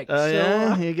might like.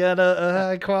 Yeah, you got a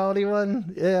high quality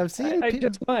one. Yeah, I've seen. I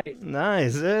just might.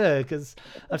 Nice, yeah, because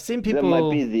I've seen people. That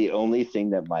might be the only thing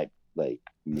that might like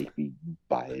make me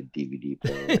buy a DVD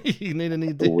player. You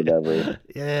need or whatever.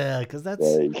 Yeah, because that's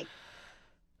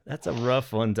a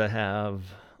rough one to have.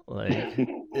 Like,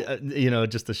 you know,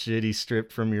 just a shitty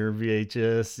strip from your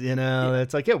VHS, you know,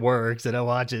 it's like, it works and I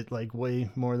watch it like way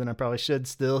more than I probably should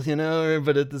still, you know,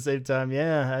 but at the same time,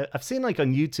 yeah, I've seen like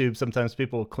on YouTube, sometimes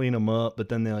people will clean them up, but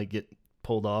then they like get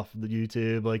pulled off the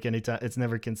YouTube, like anytime, it's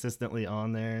never consistently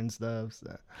on there and stuff.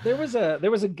 So there was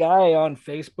a guy on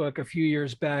Facebook a few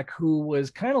years back who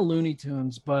was kind of Looney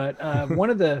Tunes, but one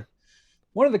of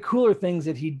the cooler things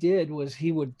that he did was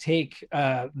he would take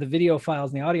the video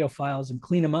files and the audio files and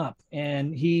clean them up.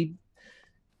 And he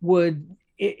would,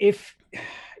 if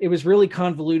it was really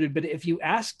convoluted, but if you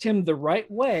asked him the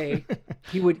right way,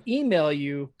 he would email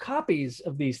you copies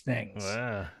of these things.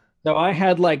 Wow. So I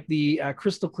had like the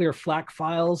crystal clear FLAC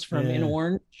files from In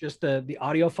Orange, just the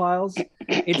audio files.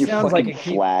 It sounds like a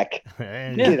FLAC.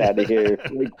 Get out of here.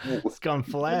 Like, it's gone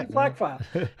FLAC. FLAC file.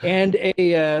 And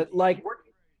a like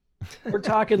we're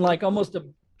talking like almost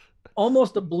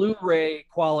a Blu-ray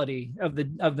quality of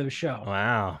the show.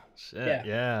 Wow. Shit.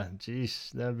 Yeah.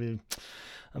 Geez, that'd be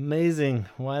amazing.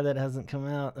 Why that hasn't come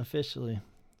out officially?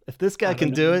 If this guy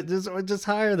can do it, just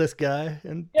hire this guy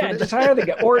and just hire the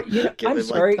guy. Or I'm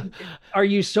sorry, are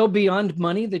you so beyond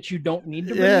money that you don't need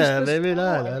to? Yeah, maybe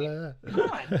not. I don't know.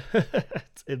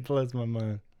 It blows my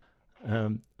mind.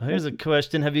 Here's a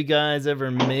question. Have you guys ever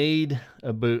made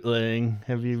a bootleg?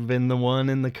 Have you been the one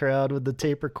in the crowd with the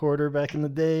tape recorder back in the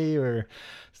day, or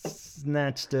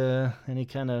snatched any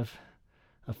kind of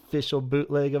official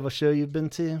bootleg of a show you've been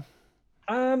to?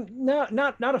 No,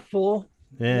 not a full.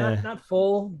 Yeah. Not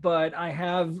full, but I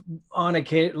have on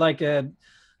occasion, like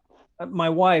my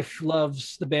wife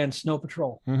loves the band Snow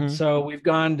Patrol. Mm-hmm. So we've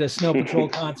gone to Snow Patrol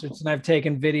concerts and I've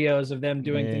taken videos of them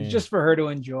doing things just for her to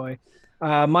enjoy.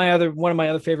 One of my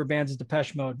other favorite bands is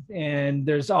Depeche Mode, and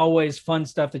there's always fun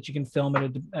stuff that you can film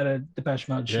at a Depeche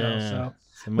Mode show. So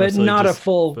but not a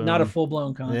full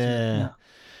blown concert. Yeah. No.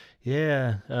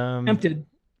 Yeah. Tempted.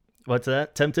 What's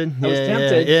that? Tempted? I was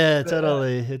tempted. Yeah,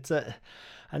 totally. It's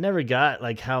I never got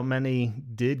like how many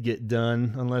did get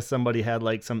done unless somebody had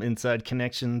like some inside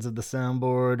connections of the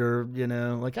soundboard, or, you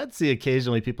know, like I'd see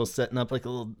occasionally people setting up like a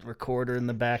little recorder in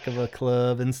the back of a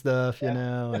club and stuff, you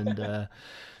know, and,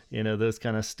 you know, those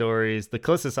kind of stories. The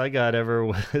closest I got ever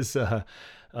was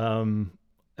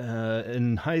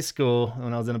in high school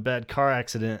when I was in a bad car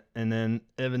accident, and then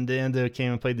Evan Dando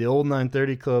came and played the old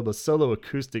 930 Club, a solo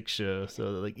acoustic show.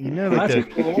 So like, you know,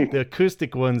 like the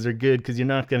acoustic ones are good because you're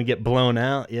not going to get blown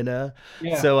out, you know?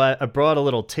 Yeah. So I brought a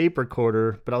little tape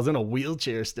recorder, but I was in a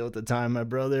wheelchair still at the time, my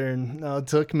brother, and it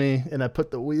took me, and I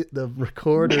put the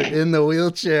recorder in the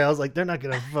wheelchair. I was like, they're not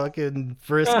going to fucking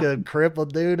frisk a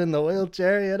crippled dude in the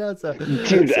wheelchair, you know? So,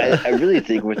 dude, I really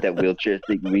think with that wheelchair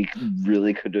thing, we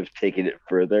really could have taken it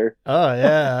further. Oh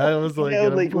yeah, I was like,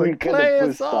 we could have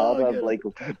put song of like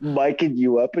miking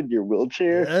you up in your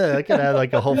wheelchair. Yeah, I could have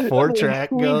like a whole 4-track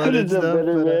going and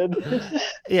stuff.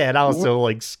 Yeah, and I was so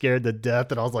like scared to death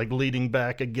that I was like leaning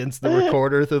back against the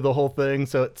recorder through the whole thing.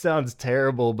 So it sounds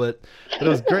terrible, but it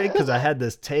was great because I had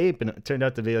this tape, and it turned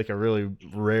out to be like a really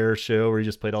rare show where he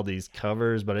just played all these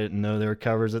covers, but I didn't know they were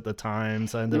covers at the time.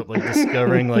 So I ended up like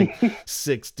discovering like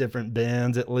 6 different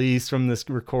bands at least from this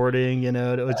recording. You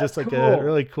know, and it was just like a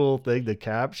really cool thing to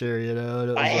capture, you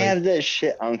know. I have that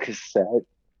shit on cassette.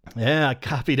 Yeah, I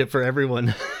copied it for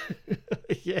everyone.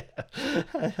 Yeah,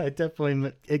 I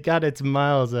definitely, it got its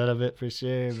miles out of it for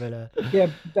sure. But yeah,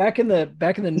 back in the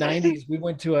 90s, we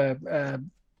went to a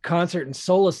concert, and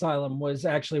Soul Asylum was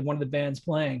actually one of the bands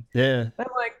playing. Yeah, I'm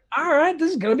like, all right,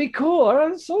 this is gonna be cool. All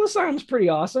right, Soul Asylum's pretty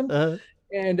awesome.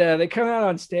 And they come out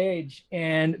on stage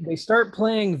and they start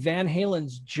playing Van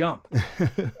Halen's Jump,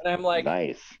 and I'm like,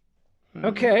 nice.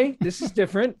 Okay, this is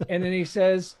different. And then he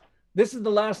says, this is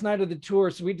the last night of the tour,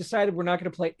 so we decided we're not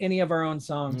going to play any of our own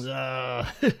songs. And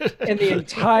the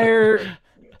entire,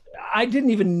 I didn't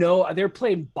even know they were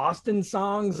playing Boston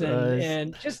songs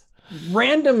and just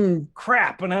random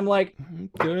crap. And I'm like,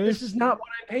 this is not what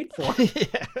I paid for.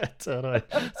 Yeah, totally.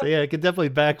 So yeah, it could definitely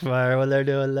backfire when they're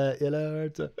doing that, you know.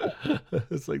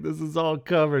 It's like, this is all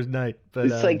covers night. But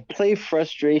it's like Play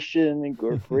Frustration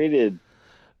Incorporated.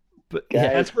 But guys.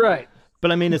 Yeah, that's right.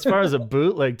 But I mean, as far as a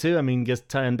bootleg too, I mean, just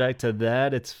tying back to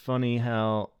that, it's funny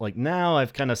how like now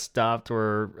I've kind of stopped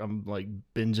where I'm like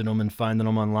binging them and finding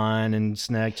them online and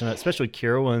snatching, especially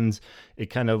Cure ones.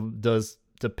 It kind of does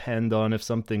depend on if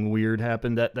something weird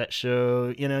happened at that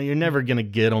show. You know, you're never gonna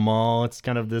get them all. It's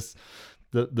kind of this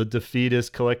the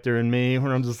defeatist collector in me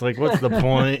where I'm just like, what's the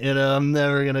point? You know, I'm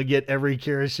never gonna get every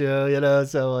Cure show. You know,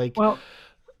 so like, well.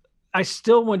 I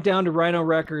still went down to Rhino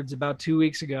Records about 2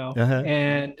 weeks ago,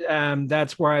 and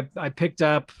that's where I picked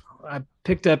up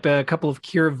a couple of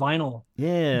Cure vinyl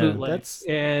bootlegs,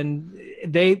 and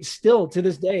they still to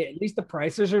this day, at least the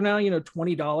prices are now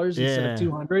 $20 instead of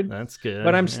 $200. That's good.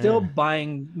 But I'm still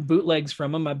buying bootlegs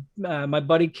from them. My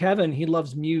buddy Kevin, he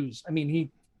loves Muse. I mean,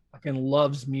 he fucking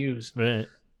loves Muse. Right.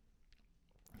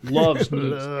 Loves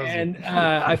Muse. And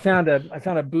I found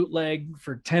a bootleg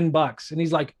for $10, and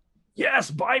he's like,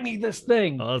 yes, buy me this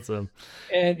thing. Awesome.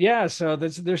 And yeah, so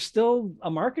there's still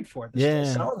a market for it.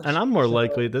 And I'm more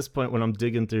likely at this point when I'm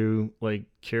digging through like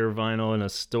Cure vinyl in a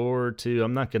store or two,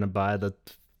 I'm not going to buy the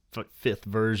fifth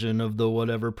version of the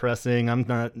whatever pressing. I'm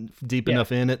not deep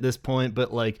enough in at this point,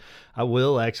 but like I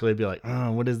will actually be like,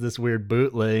 oh, what is this weird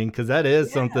bootleg? Because that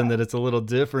is something that it's a little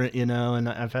different, you know. And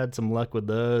I've had some luck with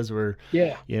those where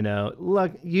you know,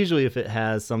 luck usually if it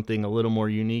has something a little more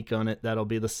unique on it, that'll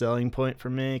be the selling point for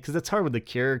me. Because it's hard with the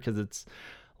Cure, because it's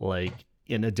like,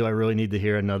 you know, do I really need to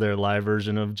hear another live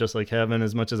version of Just Like Heaven?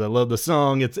 As much as I love the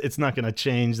song, it's not going to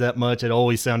change that much. It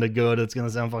always sounded good. It's going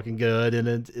to sound fucking good, and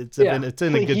it's in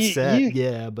a good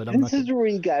set. But I'm not. This is where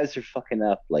you guys are fucking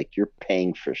up. Like, you're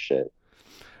paying for shit.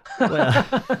 Well,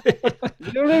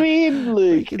 you know what I mean?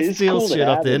 Like, you can steal shit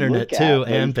off the internet too,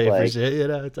 and pay for shit. You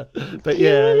know, but you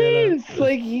know what I mean? It's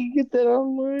like you get that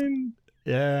online.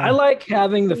 Yeah, I like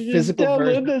having the physical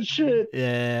version. That shit.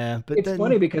 Yeah, but it's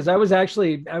funny because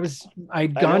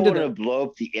I'd gone to blow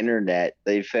up the internet.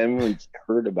 If anyone's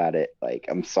heard about it, like,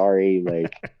 I'm sorry,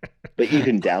 like, but you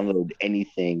can download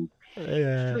anything.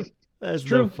 Yeah. That's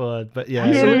no fun, but yeah,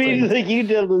 you know what I mean? Like, you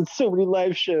download so many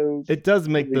live shows. It does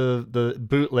make the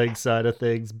bootleg side of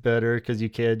things better because you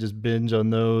can't just binge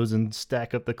on those and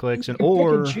stack up the collection. Or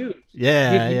pick and choose.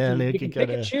 You can pick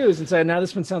and choose and say, "Now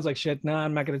this one sounds like shit. No,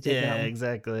 I'm not going to take that." Yeah,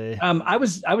 exactly. I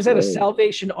was at a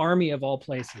Salvation Army of all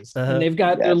places, and they've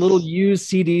got their little used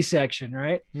CD section,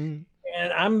 right? And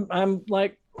I'm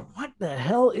like, what the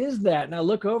hell is that? And I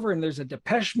look over and there's a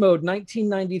Depeche Mode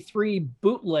 1993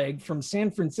 bootleg from San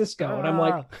Francisco. And I'm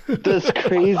like, that's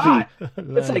crazy.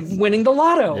 It's like winning the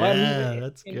lotto. Yeah,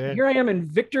 that's good. Here I am in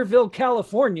Victorville,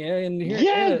 California. And here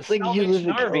it's like you live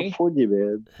in California,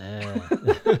 man.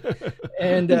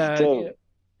 And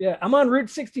I'm on Route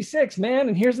 66, man.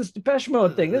 And here's this Depeche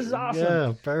Mode thing. This is awesome.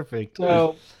 Yeah, perfect.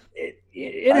 So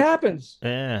it happens.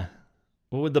 Yeah.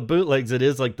 Well, with the bootlegs, it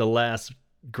is like the last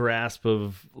grasp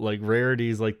of like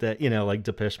rarities like that, you know, like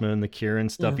Depeche Mode and The Cure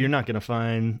and stuff. You're not going to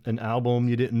find an album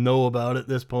you didn't know about at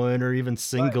this point, or even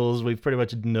singles. We pretty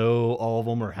much know all of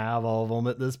them or have all of them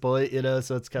at this point, you know.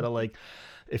 So it's kind of like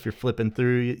if you're flipping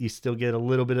through, you still get a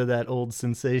little bit of that old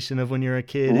sensation of when you're a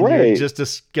kid and you're just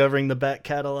discovering the back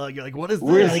catalog. You're like, what is this?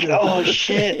 We're like, oh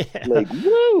shit. Like,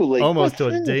 woo, like, almost to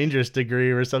a dangerous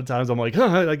degree where sometimes I'm like,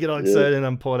 I get all excited and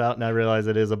I'm pulling out and I realize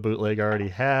it is a bootleg I already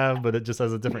have, but it just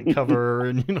has a different cover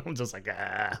and, you know, I'm just like,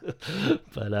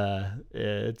 But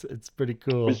it's pretty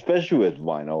cool. Especially with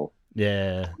vinyl.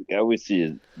 Yeah. I always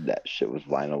see that shit with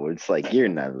vinyl where it's like, you're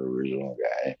not an original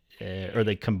guy. Or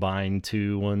they combine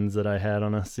two ones that I had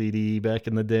on a CD back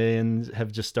in the day and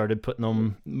have just started putting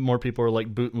them. More people are like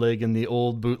bootlegging the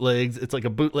old bootlegs. It's like a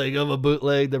bootleg of a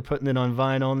bootleg. They're putting it on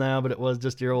vinyl now, but it was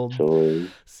just your old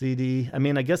CD. I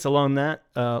mean, I guess along that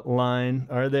line,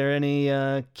 are there any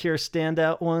Cure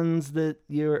standout ones that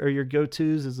your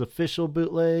go-tos as official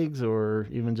bootlegs or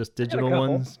even just digital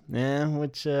ones? Yeah,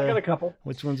 I got a couple.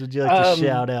 Which ones would you like to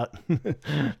shout out?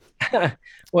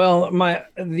 Well,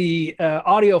 the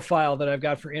audio file that I've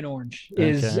got for In Orange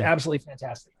is absolutely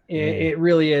fantastic. It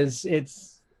really is.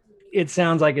 It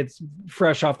sounds like it's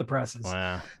fresh off the presses.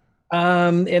 Wow.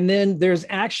 And then there's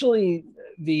actually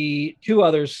the two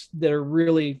others that are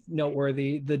really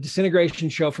noteworthy. The Disintegration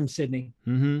Show from Sydney.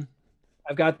 Mm-hmm.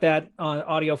 I've got that on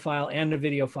audio file and a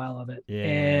video file of it. Yeah.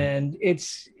 And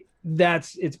it's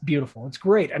beautiful. It's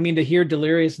great. I mean, to hear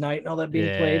Delirious Night and all that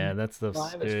being played. Yeah, that's the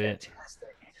live is fantastic.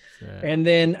 And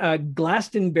then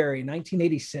Glastonbury,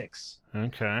 1986.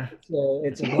 Okay.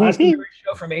 It's a Glastonbury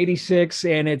show from '86,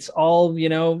 and it's all,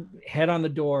 head on the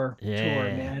door tour,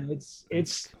 man.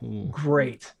 It's cool.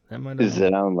 Great. Is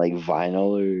it on like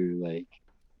vinyl or like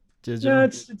digital? No,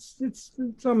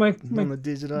 it's on my on the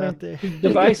digital out there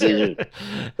device.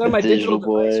 It's on my digital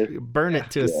device. Burn it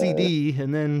to a CD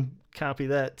and then copy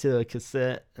that to a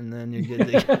cassette, and then you're good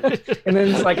to go. And then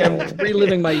it's like I'm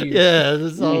reliving my youth. Yeah,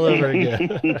 this is all over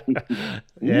again.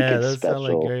 Yeah, those sound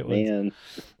like great ones. Man.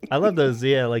 I love those.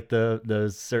 Yeah, like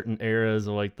those certain eras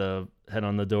of like the head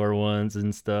on the door ones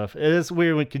and stuff. It is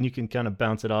weird when you can kind of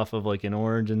bounce it off of like an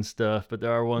orange and stuff, but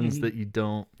there are ones that you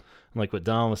don't. Like what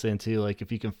Don was saying too, like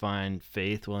if you can find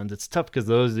Faith ones, it's tough because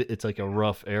those, it's like a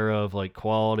rough era of like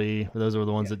quality. Those are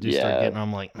the ones that do start getting,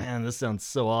 I'm like, man, this sounds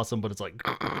so awesome, but it's like,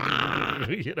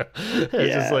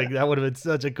 it's just like, that would have been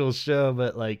such a cool show,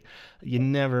 but like, you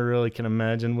never really can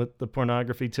imagine what the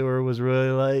Pornography tour was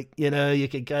really like. You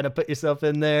can kind of put yourself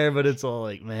in there, but it's all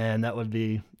like, man, that would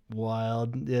be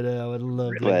wild. I would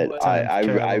love to. But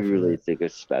I really think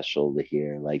it's special to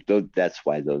hear, like, that's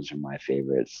why those are my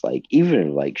favorites. Like,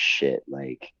 even like shit,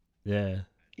 like,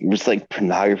 it's like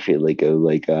Pornography, like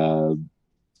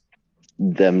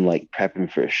them like prepping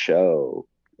for a show.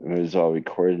 It was all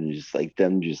recorded, and just like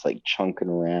them just like chunking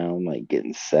around, like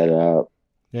getting set up,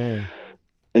 and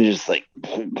just like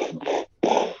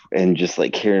and just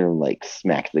like hearing them like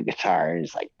smack the guitar and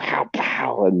just like pow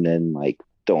pow, and then like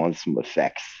throwing some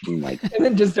effects and like and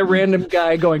then just a random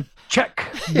guy going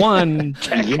check one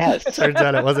check. Yes. Turns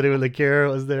out it wasn't even the Cure,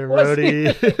 it was their roadie.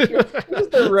 It was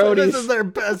their roadies. So this is their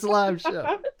best live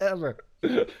show ever.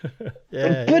 But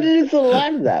it is a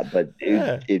lot of that, but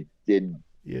it did.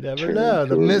 You never know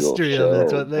the mystery of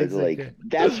it's what makes like it.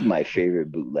 That's my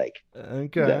favorite bootleg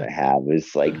that I have,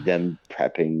 is like them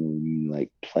prepping,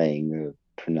 like playing the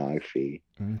Pornography,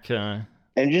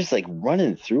 and just like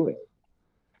running through it.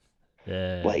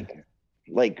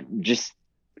 Like just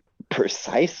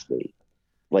precisely,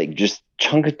 like just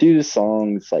chunking through the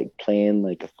songs, like playing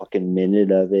like a fucking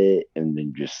minute of it, and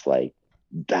then just like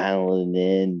dialing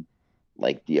in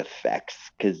like the effects,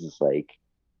 because it's like,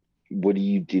 what do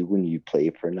you do when you play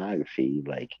Pornography?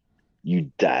 Like, you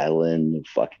dial in the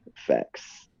fucking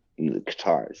effects and the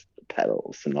guitars, the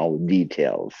pedals, and all the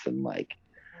details, and like,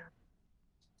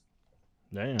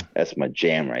 damn, that's my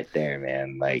jam right there,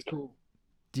 man. Like, cool.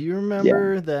 Do you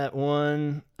remember that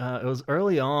one? It was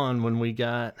early on when we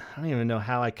got, I don't even know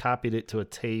how I copied it to a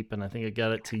tape, and I think I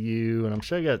got it to you, and I'm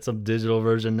sure I got some digital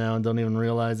version now and don't even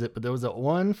realize it, but there was that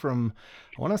one from,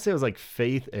 I want to say it was like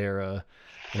Faith era.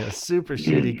 And it was super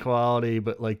shitty quality,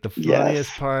 but like the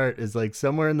funniest part is like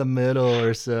somewhere in the middle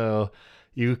or so,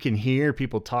 you can hear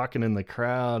people talking in the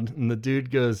crowd, and the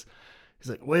dude goes, he's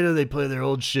like, wait till they play their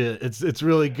old shit. It's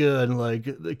really good. Like,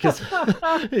 because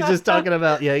he's just talking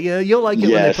about, you'll like it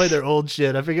when they play their old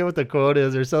shit. I forget what the quote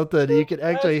is or something. You could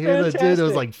actually hear the dude. It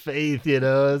was like Faith, It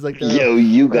was like,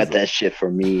 you got that shit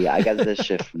from me. I got that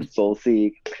shit from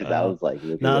Soulseek, because I was like,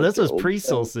 no, this was pre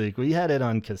Soulseek. We had it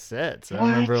on cassettes. I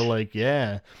remember, like,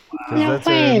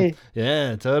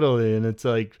 totally. And it's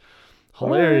like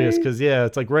hilarious because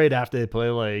it's like right after they play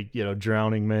like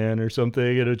Drowning Man or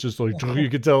something, and it's just like you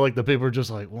could tell like the people are just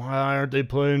like, why aren't they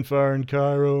playing Fire in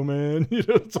Cairo, man?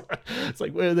 It's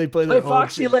like where do they play their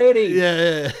Foxy Lady?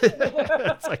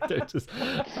 It's like they're just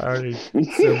already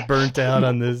so burnt out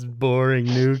on this boring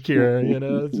new Cure.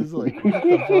 It's just like, what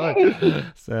the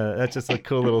fuck? So that's just a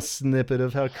cool little snippet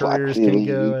of how careers can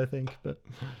go, I think. But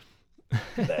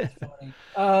that's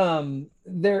funny.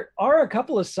 There are a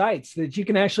couple of sites that you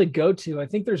can actually go to. I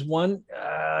think there's one,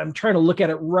 I'm trying to look at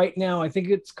it right now. I think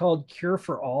it's called Cure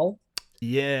for All.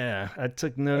 Yeah, I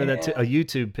took note of that too. A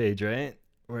YouTube page, right?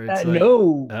 Where it's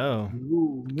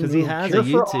because he has Cure a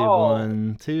YouTube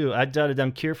one too. I jotted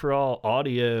down Cure for All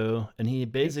audio, and he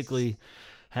basically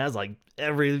has like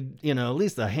every, at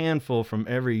least a handful from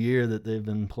every year that they've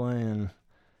been playing.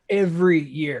 Every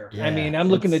year. I mean, I'm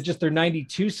looking at just their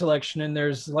 92 selection, and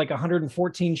there's like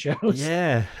 114 shows.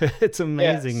 Yeah, it's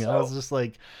amazing. I was just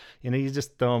like, you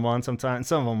just throw them on sometimes.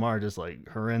 Some of them are just like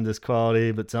horrendous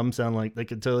quality, but some sound like they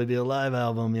could totally be a live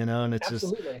album, and it's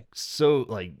just so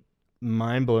like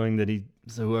mind-blowing that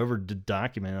whoever did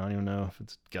document, I don't even know if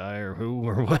it's a guy or who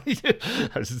or what. I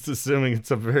was just assuming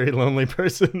it's a very lonely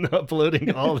person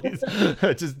uploading all these.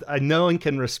 I know and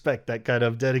can respect that kind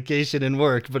of dedication and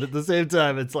work, but at the same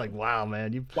time, it's like, wow,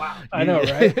 man. I know,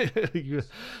 right?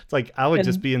 It's like, I would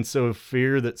just be in so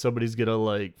fear that somebody's going to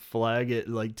like flag it,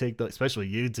 like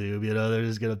especially YouTube, they're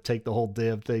just going to take the whole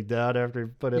damn thing down after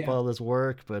put up all this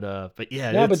work. But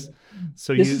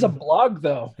so this is a blog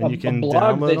though. And you can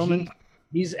download them.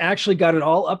 He's actually got it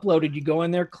all uploaded. You go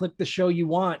in there, click the show you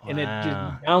want, and it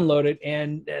just download it.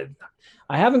 And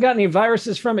I haven't got any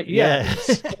viruses from it yet.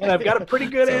 Yeah. And I've got a pretty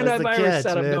good antivirus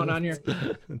setup going on here.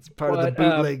 It's part of the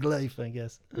bootleg life, I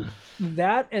guess.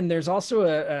 That, and there's also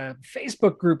a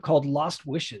Facebook group called Lost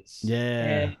Wishes.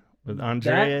 Yeah, with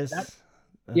Andreas.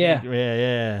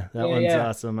 Yeah. That one's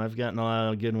awesome. I've gotten a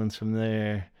lot of good ones from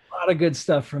there. A lot of good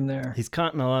stuff from there. He's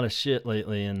caught in a lot of shit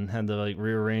lately and had to like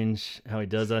rearrange how he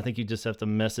does it. I think you just have to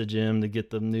message him to get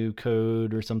the new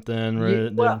code or something.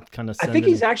 Right? Well, I think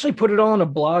he's actually put it all on a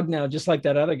blog now, just like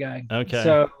that other guy. Okay.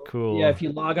 So cool. Yeah, if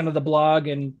you log into the blog,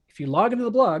 you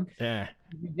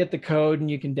get the code and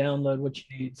you can download what you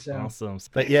need. So awesome.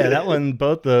 But yeah, that one,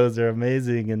 both those are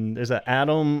amazing. And there's an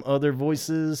Adam, Other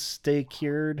Voices, Stay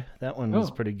Cured. That one was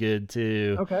pretty good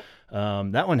too. Okay.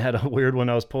 That one had a weird one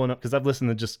I was pulling up because I've listened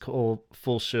to just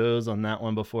full shows on that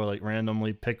one before, like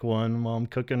randomly pick one while I'm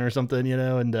cooking or something,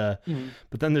 and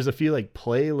but then there's a few like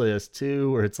playlists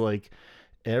too where it's like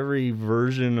every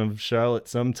version of Charlotte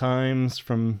Sometimes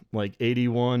from like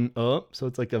 81 up, so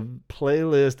it's like a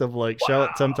playlist of like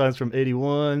Charlotte Sometimes from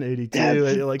 81,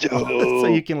 82, like so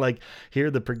you can like hear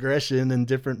the progression and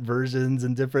different versions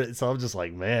and different. So I'm just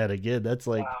like, man, again, that's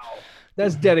like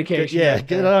that's dedication. Yeah,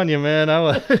 good on you, man.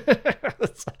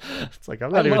 It's like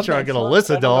I'm not even sure I'm gonna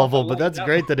listen to all of them, but that's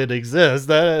great that it exists.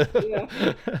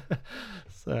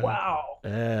 So, wow.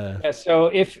 Yeah. So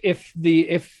if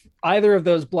either of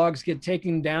those blogs get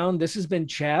taken down, this has been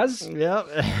Chaz. Yep.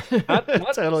 Not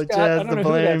totally Scott. Chaz I don't to know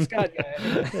blame. who that Scott guy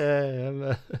is.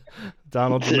 Yeah,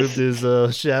 Donald moved his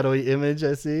shadowy image.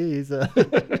 I see he's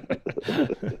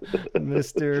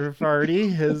Mr.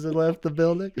 Farty has left the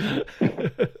building.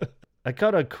 I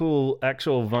caught a cool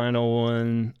actual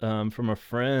vinyl one from a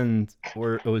friend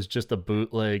where it was just a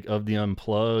bootleg of the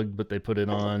Unplugged, but they put it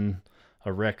on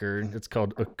a record. It's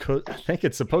called I think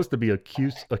it's supposed to be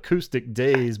Acoustic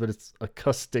Days, but it's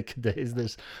Acoustic Days.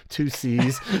 There's two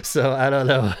C's, so I don't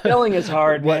know. Spelling is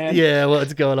hard, man. Yeah,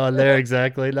 what's going on there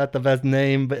exactly? Not the best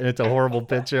name, but it's a horrible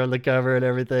picture on the cover and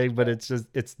everything. But it's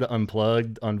the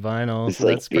Unplugged on vinyl. It's so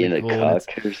like that's being pretty cool.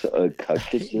 a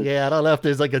cuck. Yeah, I don't know if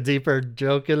there's like a deeper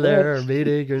joke in there or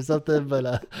meaning or something,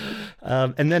 but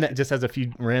and then it just has a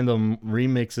few random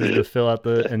remixes to fill out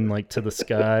and like To the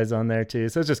Skies on there too.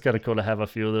 So it's just kind of cool to have a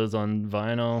few of those on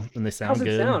vinyl, and they sound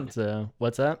good. Sound? So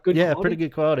what's that? Good yeah, quality? Pretty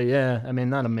good quality. Yeah, I mean,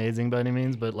 not amazing by any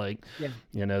means, but like,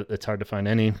 it's hard to find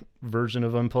any version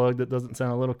of Unplugged that doesn't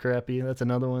sound a little crappy. That's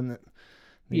another one that.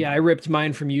 Yeah, I ripped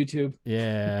mine from YouTube.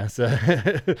 Yeah, so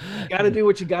you got to do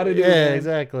what you got to do. Yeah, man.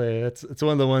 exactly. It's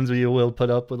one of the ones where you will put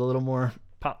up with a little more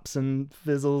pops and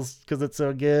fizzles because it's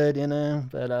so good,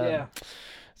 But yeah.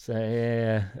 So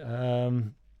yeah.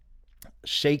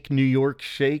 Shake New York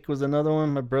Shake was another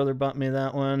one. My brother bought me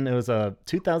that one. It was a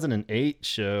 2008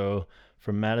 show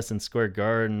from Madison Square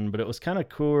Garden, but it was kind of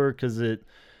cool because and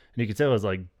you could tell it was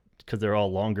like, because they're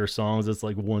all longer songs, it's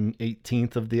like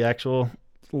 1/18 of the actual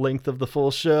length of the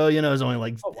full show. It was only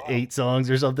like 8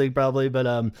 songs or something probably, but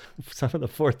some of the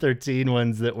 413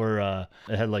 ones that were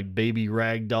it had like Baby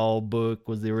Ragdoll Book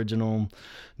was the original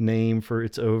name for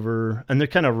It's Over, and they're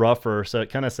kind of rougher, so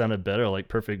it kind of sounded better, like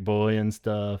Perfect Boy and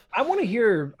stuff. I want to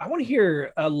hear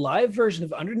a live version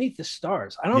of Underneath the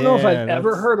Stars. I don't know if I've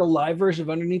ever heard a live version of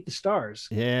Underneath the Stars.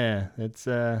 Yeah, it's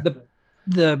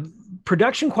the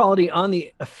production quality on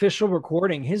the official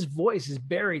recording, his voice is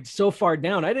buried so far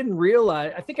down. I didn't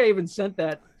realize. I think I even sent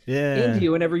that into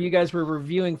you whenever you guys were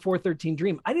reviewing 413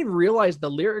 Dream. I didn't realize the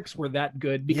lyrics were that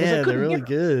good because they're really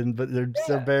good, but they're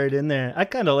so buried in there. I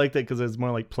kind of liked it because it's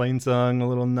more like plain song, a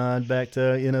little nod back to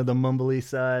the mumbly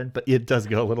side, but it does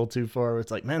go a little too far.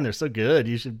 It's like, man, they're so good.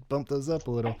 You should bump those up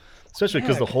a little. Especially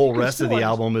because the whole rest of the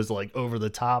album is like over the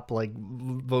top, like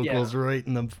vocals right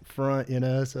in the front,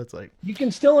 so it's like you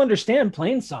can still understand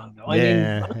plain song though. I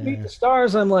mean, Underneath the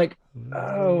Stars, I'm like,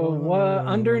 oh, what?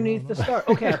 Underneath the Stars.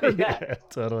 Okay, I heard that. Yeah,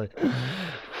 totally.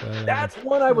 That's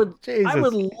one I would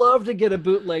love to get a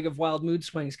bootleg of Wild Mood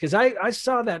Swings because I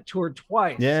saw that tour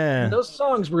twice. Yeah, and those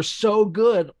songs were so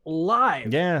good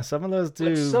live. Yeah, some of those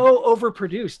do. So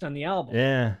overproduced on the album.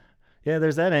 Yeah. Yeah,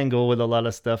 there's that angle with a lot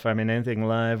of stuff. I mean, anything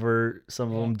live where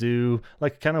some of them do,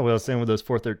 like kind of what I was saying with those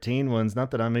 413 ones,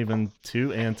 not that I'm even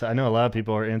too anti. I know a lot of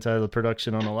people are anti the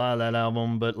production on a lot of that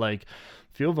album, but like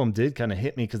a few of them did kind of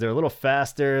hit me because they're a little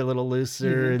faster, a little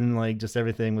looser, and like just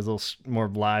everything was a little more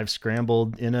live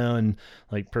scrambled, and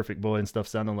like Perfect Boy and stuff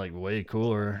sounded like way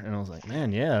cooler. And I was like,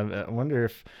 man, yeah, I wonder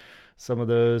if some of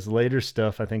those later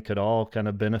stuff I think could all kind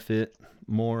of benefit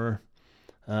more.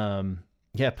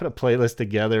 Yeah, put a playlist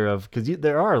together of, because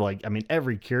there are like, I mean,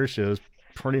 every Cure show is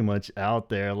pretty much out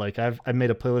there. Like I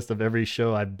made a playlist of every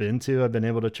show I've been to. I've been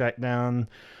able to track down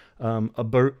a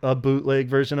bootleg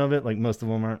version of it. Like most of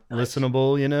them aren't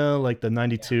listenable, you know, like the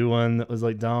 92 one that was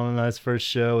like Donald and I's first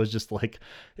show is just like,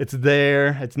 it's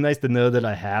there. It's nice to know that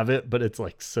I have it, but it's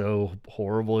like so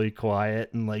horribly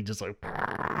quiet and like, just like,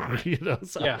 you know,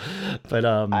 so, yeah. But,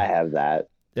 I have that.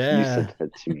 Yeah. You sent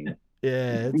that to me.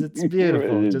 Yeah, it's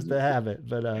beautiful just to have it.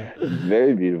 But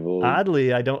very beautiful.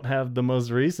 Oddly, I don't have the most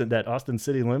recent, that Austin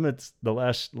City Limits, the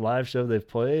last live show they've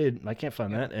played. I can't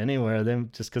find that anywhere.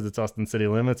 Then just because it's Austin City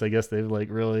Limits, I guess they've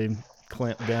like really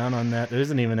clamped down on that. There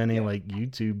isn't even any like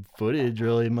YouTube footage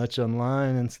really much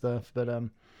online and stuff. But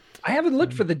I haven't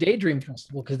looked for the Daydream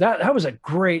Festival because that was a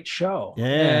great show. Yeah,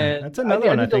 and that's another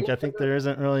one. I think there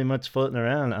isn't really much floating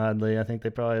around. Oddly, I think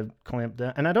they probably clamped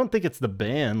down, and I don't think it's the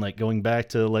band. Like going back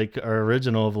to like our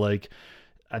original of like,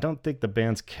 I don't think the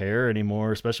bands care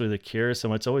anymore, especially the Cure.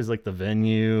 So it's always like the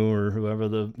venue or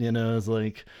whoever is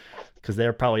like, because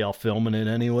they're probably all filming it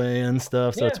anyway and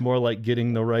stuff. So it's more like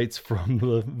getting the rights from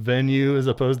the venue as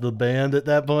opposed to the band at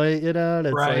that point, you know? And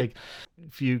it's like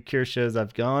a few Cure shows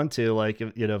I've gone to, like,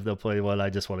 you know, if they'll play I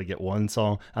just want to get one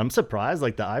song. I'm surprised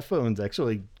like the iPhones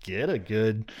actually get a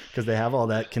good, because they have all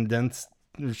that condensed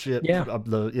shit of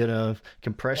the, you know,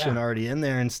 compression already in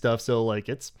there and stuff. So like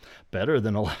it's better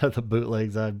than a lot of the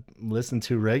bootlegs I listen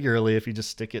to regularly if you just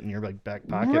stick it in your like back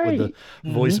pocket with the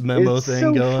voice memo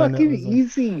thing going. It's so fucking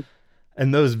easy.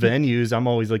 And those venues, I'm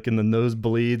always like in the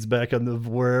nosebleeds back on the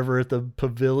wherever at the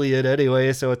pavilion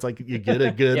anyway. So it's like you get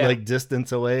a good like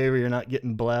distance away where you're not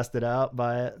getting blasted out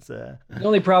by it. So the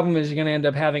only problem is you're going to end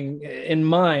up having, in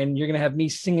mine, you're going to have me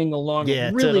singing along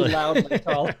really loudly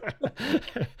tall.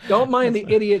 Don't mind the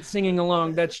idiot singing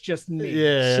along. That's just me.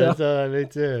 Yeah, so me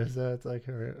too. So it's like,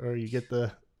 or you get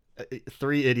the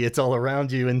three idiots all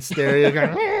around you in stereo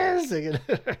going, singing.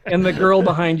 And the girl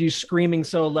behind you screaming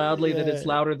so loudly that it's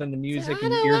louder than the music. I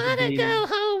don't want to go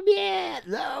home yet.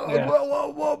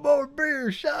 No, one more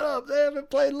beer. Shut up. They haven't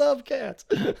played Love Cats.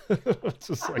 It's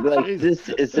just like this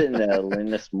isn't a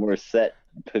Alanis Morissette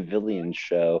pavilion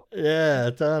show.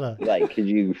 Yeah, totally. Like, could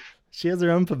you? She has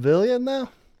her own pavilion now.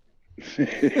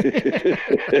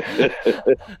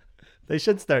 They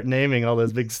should start naming all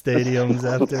those big stadiums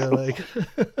after, like,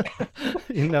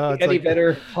 you know, it's Eddie like,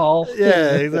 Vedder Hall.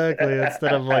 Yeah, exactly.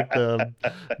 Instead of like the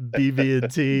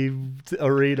BB&T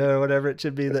Arena or whatever, it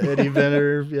should be the Eddie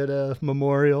Vedder, you know,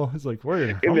 Memorial. It's like,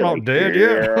 wait, I'm not dead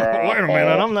yet. Wait a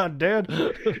minute, I'm not dead.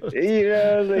 You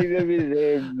know, like, I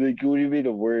mean, like, what do you mean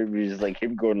a word? It's just like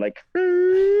him going like,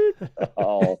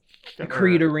 oh, the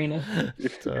Creed Arena.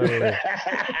 Totally.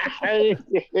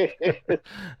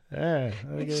 Yeah,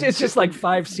 it's just like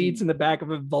 5 seats in the back of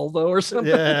a Volvo or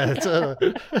something. Yeah,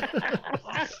 totally.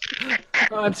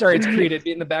 Oh, I'm sorry, it's Creed. It'd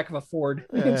be in the back of a Ford.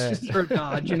 It's just for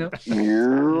Dodge, you know.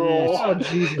 Oh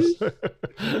Jesus!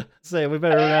 So we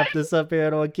better wrap this up here. I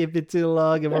don't want to keep it too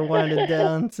long, and we're winding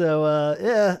down. So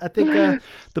yeah, I think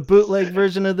the bootleg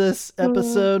version of this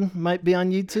episode might be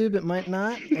on YouTube. It might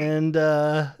not, and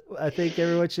I think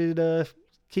everyone should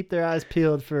keep their eyes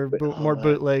peeled for more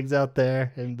bootlegs out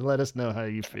there, and let us know how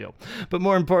you feel. But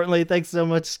more importantly, thanks so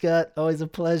much, Scott. Always a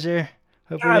pleasure.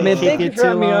 Man, thank you for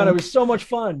having me on. It was so much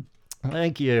fun.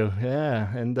 Thank you.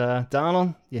 Yeah, and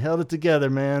Donald, you held it together,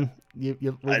 man.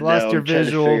 We've lost your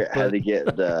visual. But... how to get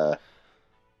the.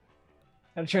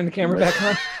 How to turn the camera back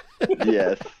on?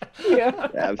 Yes. Yeah.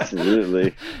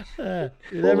 Absolutely. You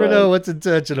never know what's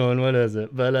intentional and what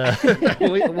isn't. But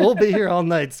we'll be here all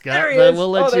night, Scott. But we'll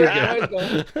let you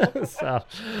go. So,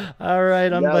 all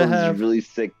right. On behalf. That was really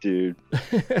sick, dude.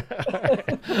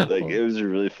 Like, it was a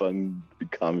really fun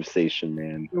conversation,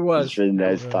 man. It was. It's really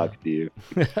nice talking to you.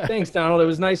 Thanks, Donald. It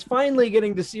was nice finally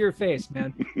getting to see your face,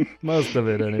 man. Most of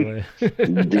it, anyway.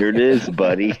 There it is,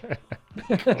 buddy.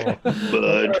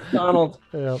 Bud. Donald.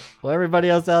 Yeah. Well, everybody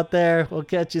else out there, we'll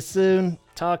catch you soon.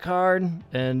 Talk hard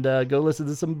and go listen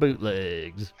to some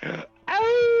bootlegs.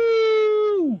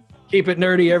 Ow! Keep it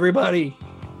nerdy, everybody.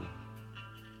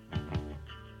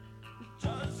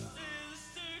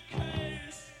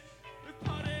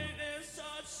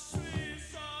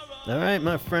 All right,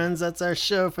 my friends, that's our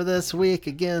show for this week.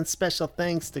 Again, special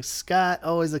thanks to Scott,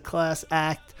 always a class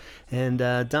act. And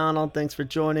Donald, thanks for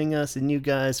joining us, and you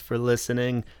guys for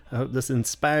listening. I hope this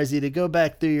inspires you to go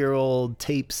back through your old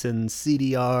tapes and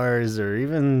CDRs, or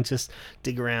even just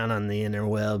dig around on the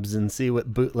interwebs and see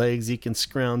what bootlegs you can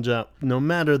scrounge up, no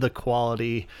matter the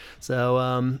quality.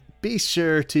 So be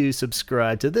sure to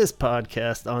subscribe to this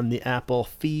podcast on the Apple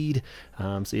feed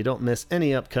so you don't miss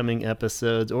any upcoming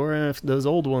episodes, or if those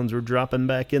old ones were dropping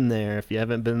back in there. If you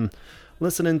haven't been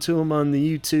listening to them on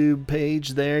the YouTube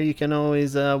page there, you can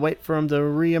always wait for them to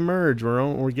re-emerge.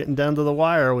 We're getting down to the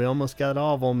wire. We almost got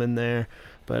all of them in there.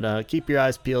 But keep your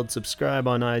eyes peeled. Subscribe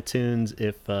on iTunes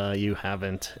if you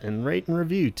haven't. And rate and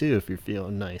review, too, if you're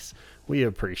feeling nice. We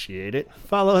appreciate it.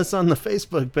 Follow us on the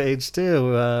Facebook page,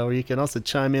 too, where you can also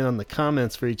chime in on the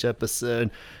comments for each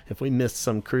episode. If we missed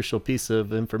some crucial piece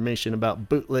of information about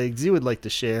bootlegs you would like to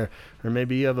share, or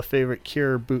maybe you have a favorite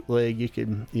Cure bootleg you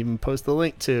could even post a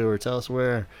link to, or tell us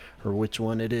where or which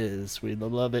one it is. We'd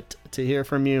love it to hear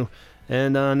from you.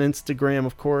 And on Instagram,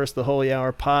 of course, the Holy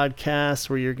Hour Podcast,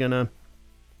 where you're going to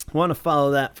want to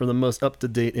follow that for the most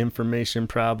up-to-date information,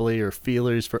 probably, or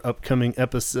feelers for upcoming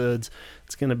episodes.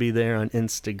 It's going to be there on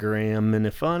Instagram. And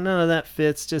if none of that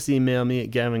fits, just email me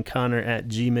at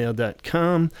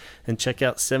gavinconnor@gmail.com and check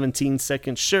out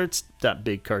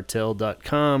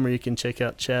 17secondshirts.bigcartel.com, where you can check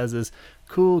out Chaz's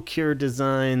cool Cure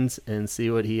designs and see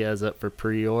what he has up for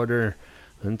pre-order.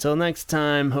 Until next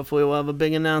time, hopefully we'll have a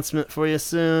big announcement for you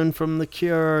soon from the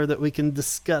Cure that we can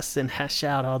discuss and hash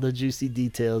out all the juicy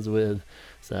details with.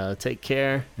 So take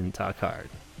care and talk hard.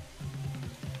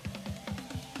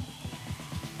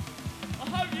 I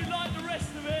hope you like the rest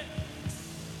of it.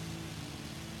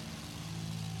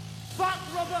 Fuck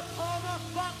Robert Palmer,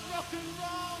 fuck rock and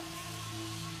roll.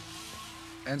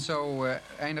 En zo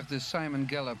eindigde Simon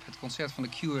Gallup het concert van The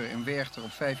Cure in Werchter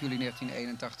op 5 juli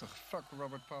 1981. Fuck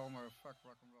Robert Palmer, fuck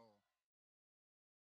rock and roll.